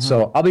 Mm-hmm.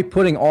 So I'll be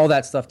putting all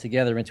that stuff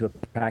together into a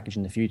package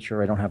in the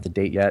future. I don't have the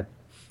date yet.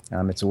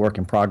 It's a work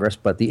in progress,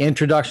 but the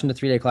Introduction to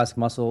 3-Day Classic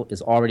Muscle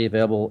is already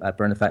available at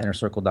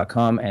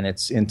burnthefatinnercircle.com, and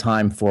it's in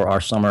time for our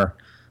summer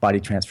body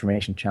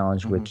transformation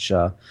challenge, which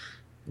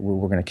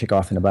we're going to kick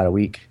off in about a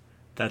week.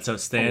 That's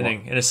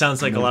outstanding. And it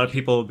sounds like a lot of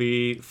people will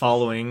be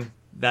following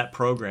that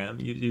program,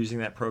 using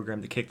that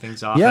program to kick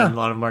things off. Yeah. And a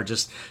lot of them are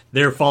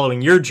they're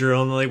following your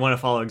journal, and they want to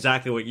follow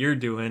exactly what you're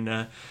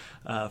doing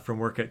from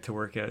workout to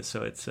workout.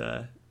 So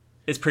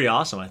it's pretty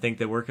awesome. I think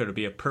the workout would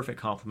be a perfect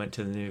complement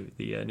to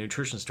the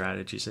nutrition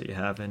strategies that you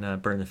have in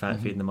Burn the Fat,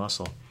 Feed the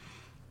Muscle.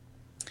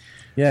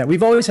 Yeah,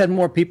 we've always had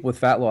more people with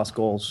fat loss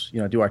goals,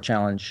 do our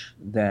challenge,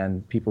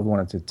 than people who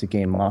wanted to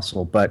gain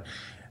muscle. But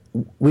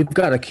we've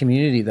got a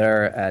community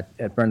there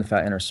at Burn the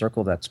Fat Inner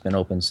Circle that's been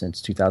open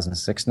since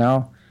 2006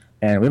 now.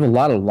 And we have a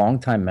lot of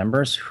longtime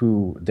members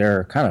who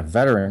they're kind of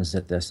veterans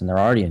at this, and they're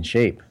already in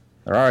shape.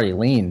 They're already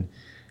lean.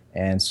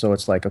 And so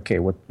it's like, okay,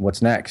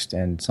 what's next?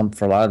 And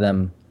for a lot of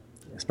them,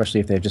 especially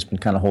if they've just been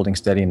kind of holding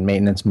steady in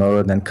maintenance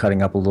mode and then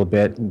cutting up a little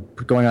bit, and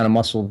going on a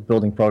muscle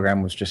building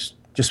program was just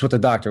just what the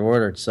doctor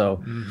ordered.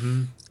 So,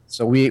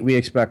 so we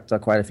expect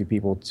quite a few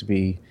people to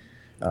be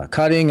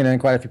cutting, and then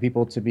quite a few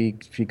people to be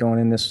going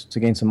in this to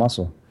gain some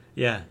muscle.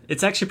 Yeah,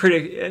 it's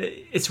actually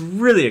it's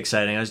really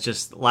exciting. I was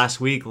just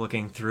last week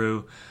looking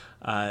through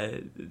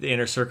the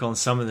Inner Circle and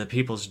some of the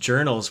people's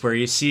journals where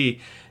you see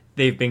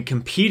they've been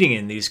competing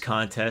in these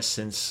contests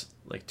since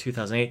like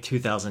 2008,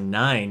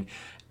 2009.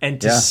 And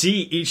to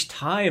see each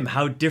time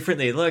how different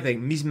they look,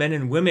 like these men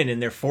and women in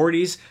their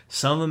 40s,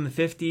 some of them in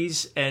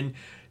 50s, and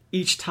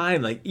each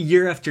time, like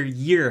year after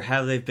year,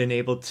 how they've been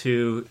able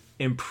to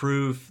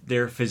improve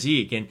their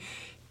physique. And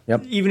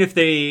even if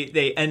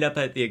they end up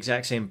at the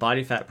exact same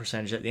body fat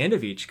percentage at the end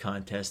of each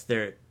contest,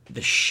 the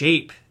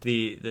shape,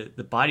 the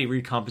body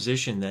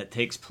recomposition that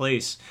takes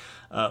place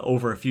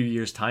over a few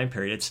years time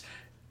period,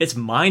 it's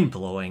mind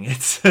blowing.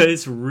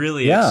 It's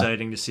really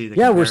exciting to see the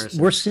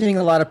comparison. We're seeing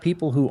a lot of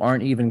people who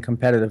aren't even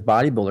competitive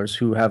bodybuilders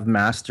who have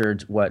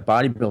mastered what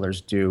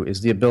bodybuilders do,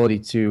 is the ability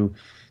to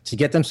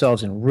get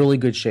themselves in really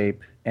good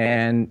shape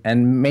and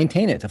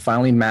maintain it, to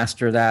finally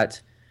master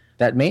that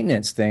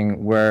maintenance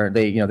thing where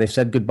they've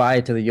said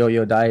goodbye to the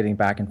yo-yo dieting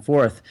back and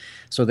forth.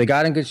 So they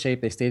got in good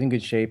shape, they stayed in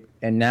good shape,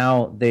 and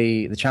now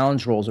the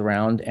challenge rolls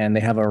around and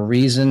they have a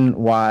reason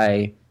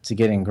why to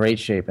get in great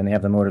shape, and they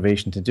have the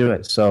motivation to do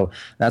it. So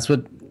that's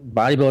what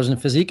bodybuilders and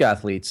physique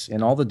athletes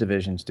in all the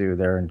divisions do.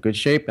 They're in good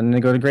shape, and then they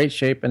go to great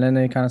shape, and then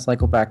they kind of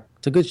cycle back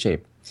to good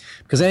shape.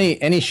 Because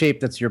any shape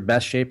that's your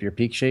best shape, your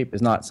peak shape,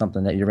 is not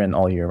something that you're in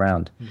all year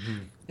round.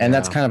 And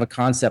that's kind of a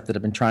concept that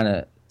I've been trying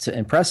to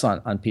impress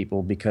on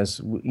people,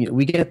 because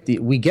we get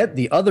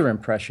the other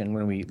impression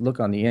when we look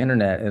on the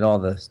internet at all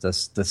the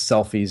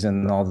selfies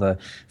and all the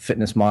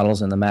fitness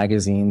models and the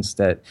magazines,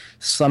 that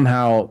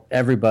somehow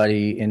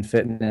everybody in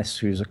fitness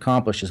who's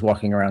accomplished is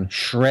walking around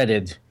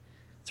shredded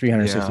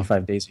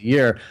 365 days a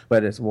year.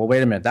 But it's, well,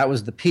 wait a minute, that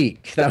was the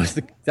peak, that was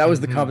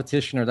the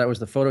competition, or that was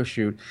the photo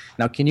shoot.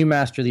 Now, can you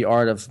master the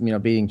art of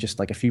being just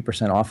like a few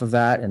percent off of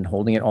that and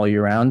holding it all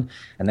year round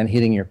and then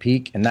hitting your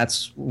peak? And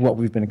that's what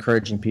we've been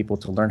encouraging people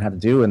to learn how to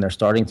do, and they're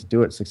starting to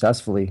do it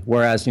successfully.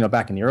 Whereas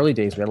back in the early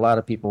days, we had a lot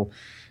of people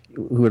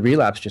who would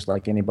relapse just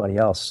like anybody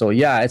else. So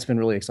yeah, it's been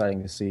really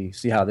exciting to see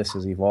how this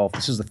has evolved.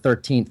 This is the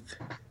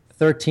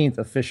 13th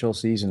official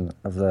season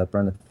of the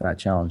Burn the Fat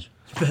Challenge.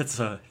 That's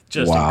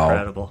just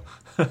incredible.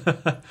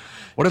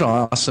 What an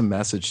awesome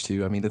message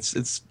too. I mean, it's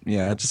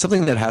just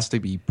something that has to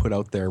be put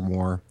out there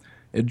more.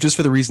 Just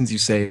for the reasons you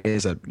say,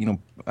 is that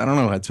I don't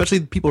know, especially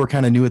people who are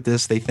kind of new at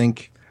this, they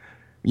think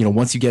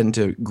once you get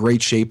into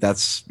great shape,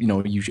 that's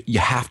you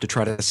have to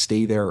try to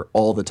stay there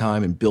all the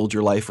time and build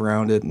your life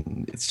around it,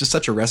 and it's just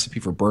such a recipe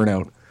for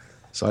burnout.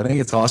 So I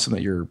think it's awesome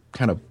that you're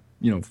kind of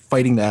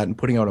fighting that and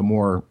putting out a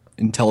more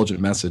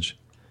intelligent message.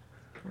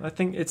 I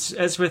think it's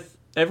as with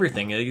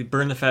everything. You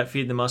burn the fat,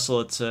 feed the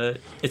muscle. It's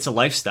a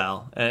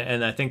lifestyle,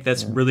 and I think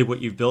that's really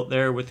what you've built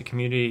there with the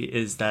community,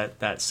 is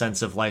that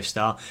sense of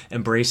lifestyle,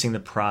 embracing the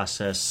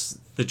process,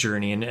 the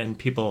journey, and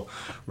people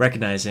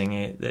recognizing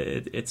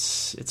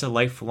it's a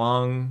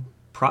lifelong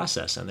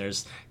process, and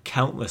there's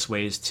countless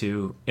ways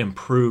to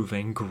improve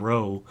and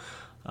grow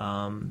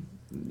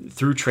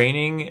through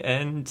training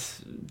and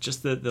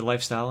just the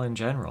lifestyle in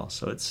general.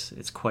 So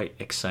it's quite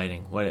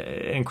exciting. What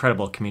an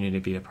incredible community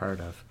to be a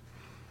part of.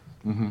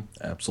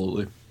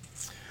 Absolutely.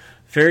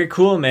 Very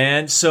cool,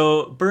 man.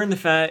 So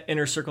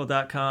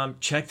burnthefatinnercircle.com.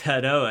 Check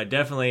that out. I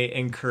definitely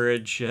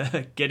encourage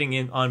getting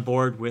in on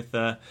board with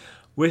the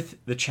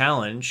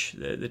challenge,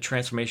 the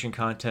transformation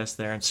contest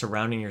there, and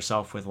surrounding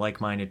yourself with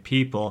like-minded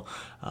people.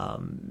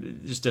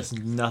 There's just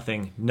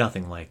nothing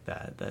like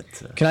that.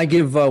 Can I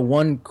give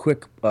one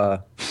quick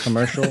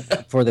commercial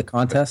for the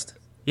contest?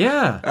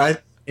 Yeah, I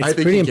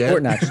think pretty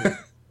important actually.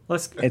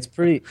 It's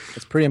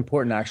pretty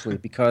important actually,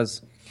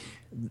 because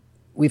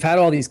we've had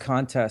all these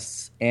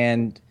contests,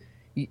 and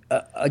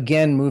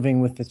again,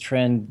 moving with the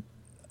trend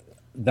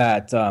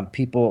that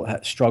people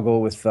struggle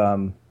with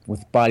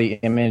body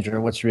image, or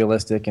what's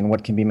realistic and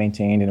what can be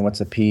maintained and what's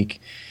a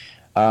peak.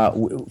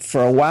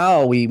 For a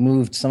while, we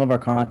moved some of our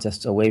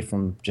contests away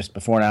from just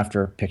before and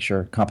after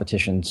picture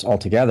competitions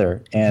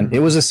altogether, and it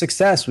was a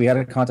success. We had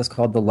a contest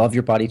called the Love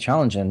Your Body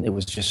Challenge, and it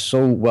was just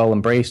so well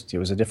embraced. It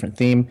was a different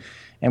theme,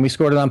 and we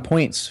scored it on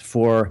points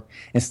for,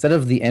 instead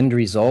of the end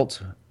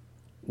result,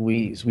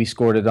 we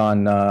scored it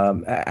on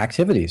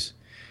activities.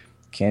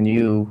 Can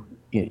you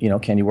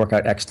work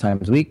out X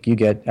times a week? You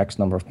get X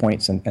number of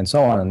points, and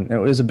so on. And it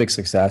was a big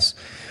success.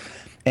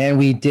 And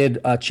we did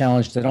a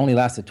challenge that only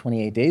lasted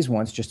 28 days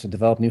once, just to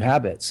develop new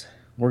habits.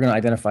 We're going to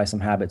identify some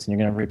habits, and you're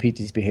going to repeat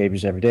these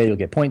behaviors every day. You'll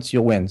get points.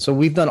 You'll win. So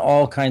we've done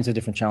all kinds of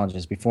different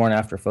challenges, before and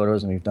after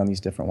photos, and we've done these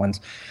different ones.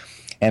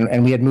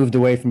 And we had moved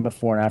away from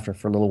before and after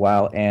for a little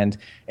while, and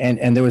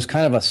there was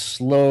kind of a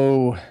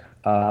slow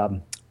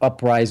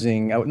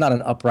uprising, not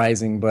an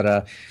uprising, but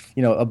a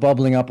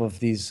bubbling up of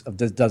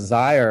the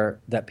desire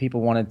that people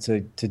wanted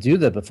to do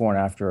the before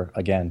and after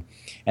again.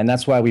 And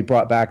that's why we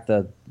brought back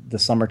the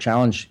summer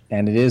challenge,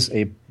 and it is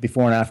a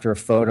before and after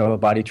photo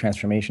body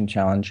transformation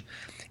challenge.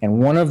 And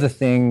one of the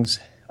things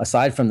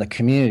aside from the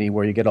community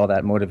where you get all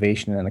that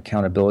motivation and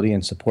accountability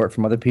and support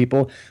from other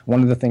people,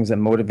 one of the things that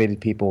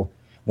motivated people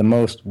the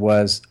most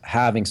was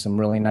having some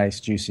really nice,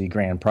 juicy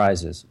grand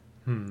prizes.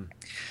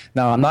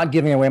 Now, I'm not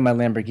giving away my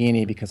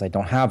Lamborghini because I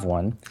don't have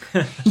one.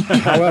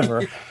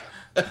 However,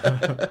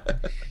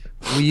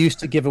 we used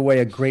to give away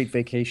a great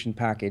vacation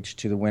package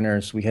to the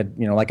winners. We had,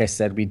 like I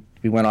said, we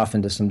went off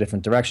into some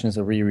different directions,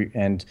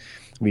 and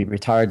we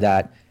retired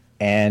that.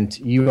 And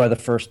you are the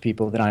first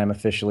people that I am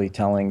officially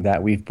telling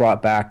that we've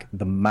brought back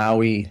the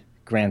Maui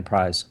grand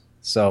prize.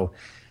 So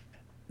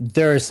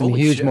there is some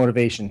Holy huge shit.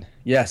 motivation.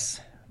 Yes.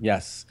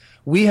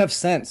 We have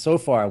sent so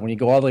far, when you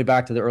go all the way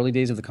back to the early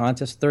days of the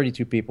contest,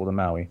 32 people to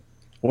Maui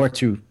or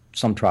to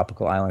some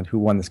tropical island who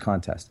won this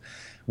contest.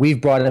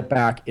 We've brought it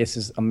back. This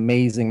is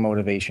amazing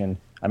motivation.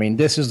 I mean,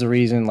 this is the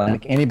reason,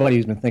 like anybody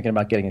who's been thinking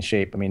about getting in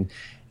shape, I mean,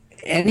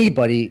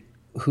 anybody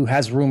who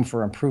has room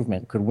for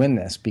improvement could win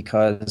this,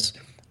 because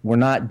we're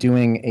not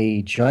doing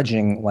a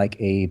judging like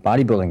a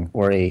bodybuilding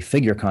or a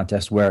figure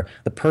contest where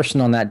the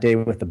person on that day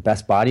with the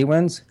best body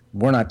wins.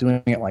 We're not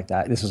doing it like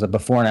that. This is a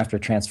before and after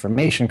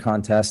transformation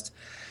contest.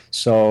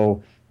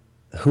 So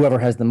whoever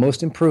has the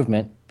most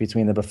improvement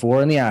between the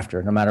before and the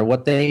after, no matter where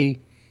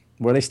they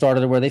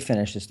started or where they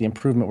finished, it's the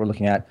improvement we're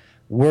looking at.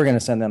 We're going to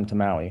send them to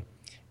Maui.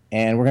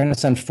 And we're going to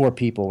send 4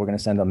 people. We're going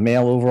to send a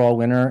male overall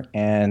winner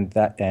and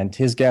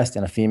his guest,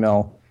 and a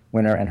female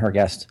winner and her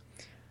guest.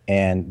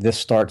 And this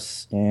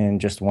starts in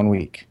just 1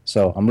 week.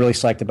 So I'm really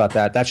psyched about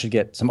that. That should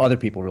get some other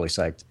people really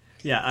psyched.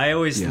 Yeah, I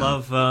always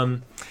love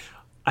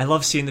I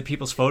love seeing the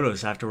people's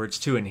photos afterwards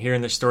too, and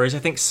hearing their stories. I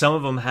think some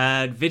of them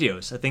had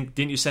videos. I think,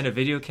 didn't you send a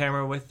video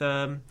camera with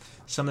some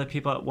of the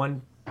people at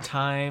one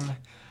time?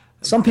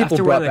 Some people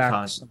After brought one of the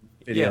back some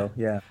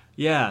video.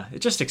 Yeah,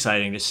 it's just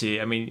exciting to see.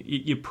 I mean,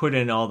 you put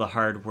in all the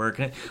hard work.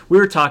 And we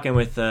were talking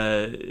with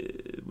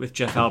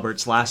Jeff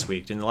Alberts last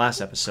week in the last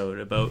episode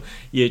about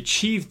you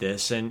achieved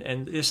this, and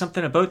there's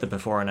something about the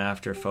before and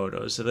after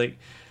photos, so like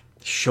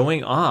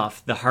showing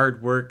off the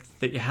hard work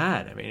that you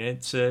had. I mean,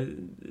 it's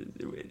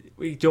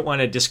we don't want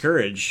to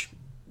discourage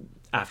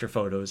after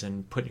photos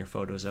and putting your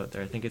photos out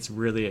there. I think it's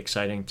really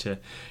exciting to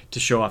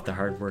show off the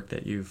hard work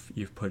that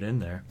you've put in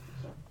there.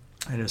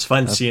 And it was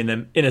fun seeing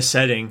them in a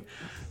setting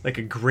like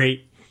a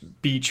great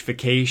beach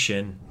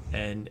vacation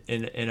and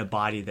in a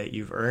body that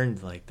you've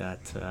earned like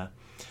that.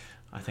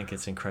 I think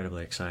it's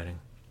incredibly exciting.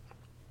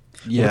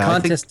 Yeah, the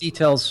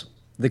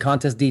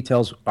contest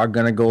details are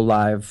going to go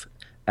live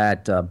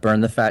at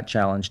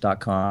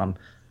burnthefatchallenge.com,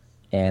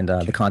 and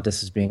the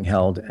contest is being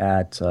held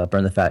at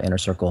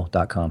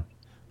burnthefatinnercircle.com.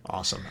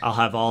 Awesome. I'll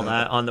have all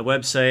that on the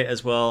website,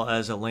 as well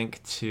as a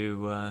link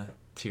to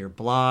your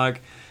blog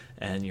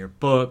and your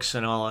books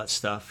and all that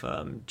stuff.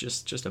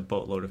 Just a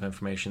boatload of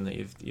information that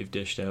you've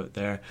dished out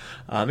there.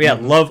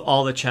 Love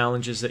all the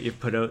challenges that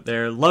you've put out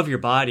there. Love your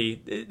body.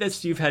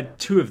 You've had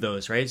 2 of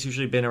those, right? It's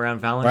usually been around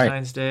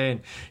Valentine's Day,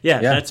 and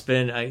that's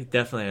been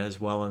definitely as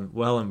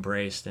well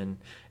embraced. And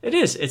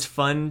it's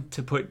fun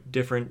to put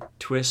different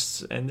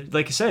twists. And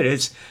like I said,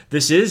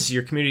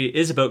 your community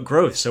is about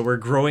growth. So we're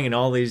growing in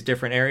all these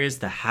different areas.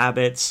 The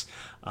habits,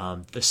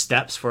 the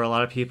steps for a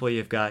lot of people.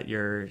 You've got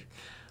your,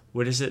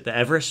 what is it? The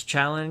Everest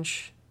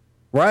Challenge?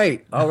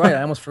 Right. All right.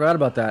 I almost forgot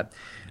about that.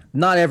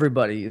 Not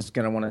everybody is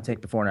going to want to take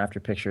before and after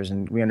pictures,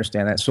 and we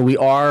understand that. So we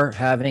are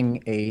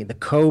having the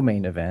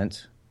co-main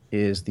event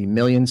is the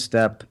Million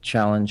Step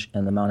Challenge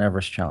and the Mount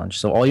Everest Challenge.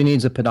 So all you need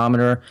is a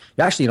pedometer.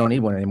 You don't need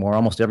one anymore.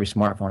 Almost every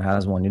smartphone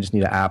has one. You just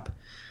need an app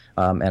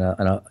and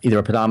either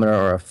a pedometer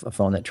or a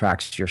phone that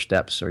tracks your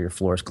steps or your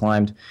floors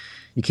climbed.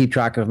 You keep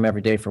track of them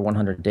every day for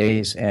 100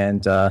 days.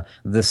 And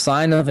the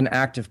sign of an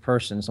active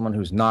person, someone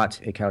who's not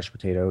a couch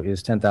potato,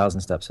 is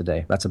 10,000 steps a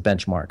day. That's a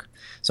benchmark.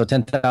 So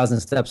 10,000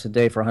 steps a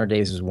day for 100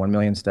 days is 1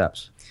 million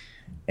steps.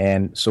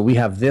 And so we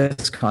have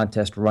this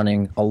contest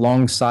running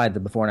alongside the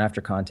before and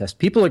after contest.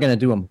 People are going to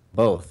do them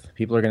both.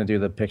 People are going to do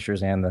the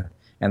pictures and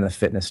the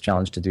fitness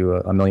challenge to do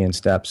a million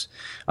steps.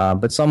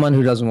 But someone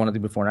who doesn't want to do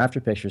before and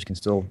after pictures can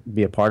still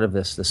be a part of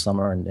this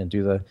summer and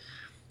do the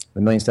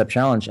million step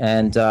challenge.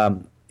 And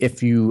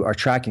if you are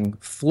tracking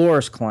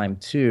floors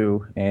climbed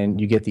too,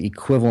 and you get the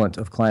equivalent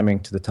of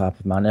climbing to the top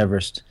of Mount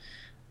Everest,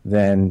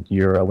 then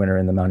you're a winner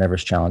in the Mount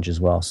Everest Challenge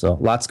as well. So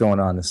lots going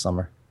on this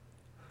summer.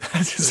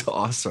 That's just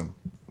awesome.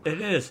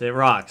 It is. It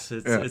rocks.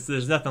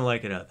 There's nothing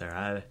like it out there.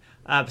 I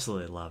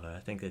absolutely love it. I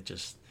think it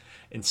just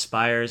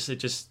inspires. It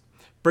just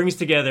brings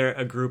together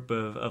a group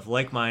of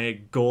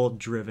like-minded,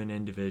 goal-driven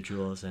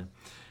individuals, and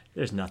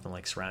there's nothing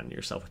like surrounding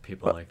yourself with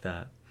people like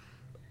that.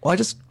 Well,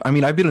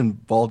 I've been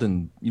involved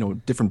in,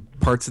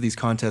 different parts of these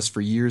contests for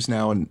years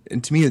now,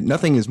 and to me,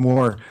 nothing is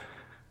more,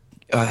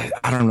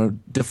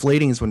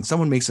 deflating is when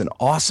someone makes an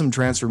awesome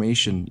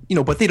transformation,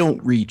 but they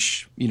don't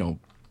reach,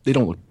 they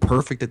don't look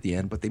perfect at the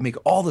end, but they make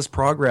all this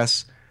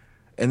progress,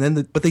 and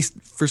then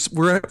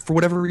for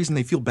whatever reason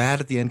they feel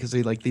bad at the end because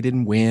they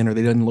didn't win, or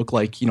they didn't look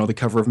like the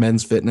cover of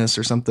Men's Fitness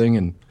or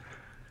something,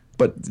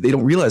 but they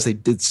don't realize they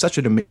did such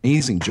an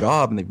amazing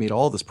job, and they've made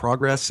all this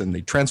progress, and they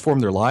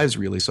transformed their lives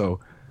really. So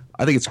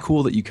I think it's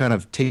cool that you kind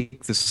of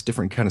take this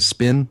different kind of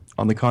spin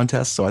on the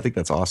contest. So I think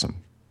that's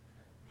awesome.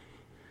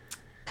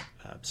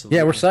 Absolutely.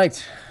 Yeah, we're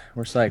psyched.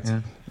 We're psyched.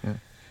 Yeah, yeah.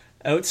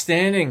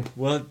 Outstanding.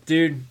 Well,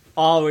 dude,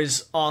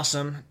 always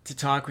awesome to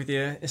talk with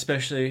you,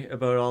 especially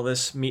about all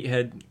this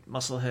meathead,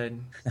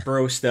 musclehead,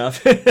 bro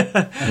stuff.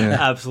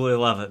 Absolutely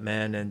love it,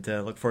 man, and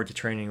look forward to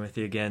training with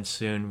you again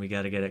soon. We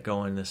got to get it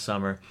going this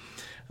summer.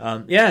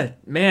 Yeah,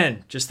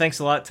 man, just thanks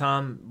a lot,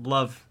 Tom.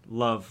 Love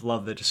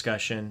the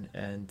discussion,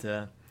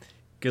 and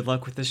good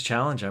luck with this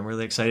challenge. I'm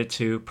really excited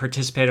to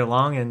participate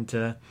along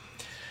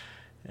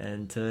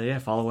and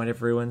follow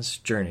everyone's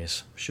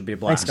journeys. Should be a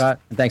blast. Thanks, Scott.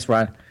 And thanks,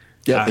 Brian.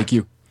 Yeah, thank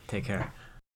you. Take care.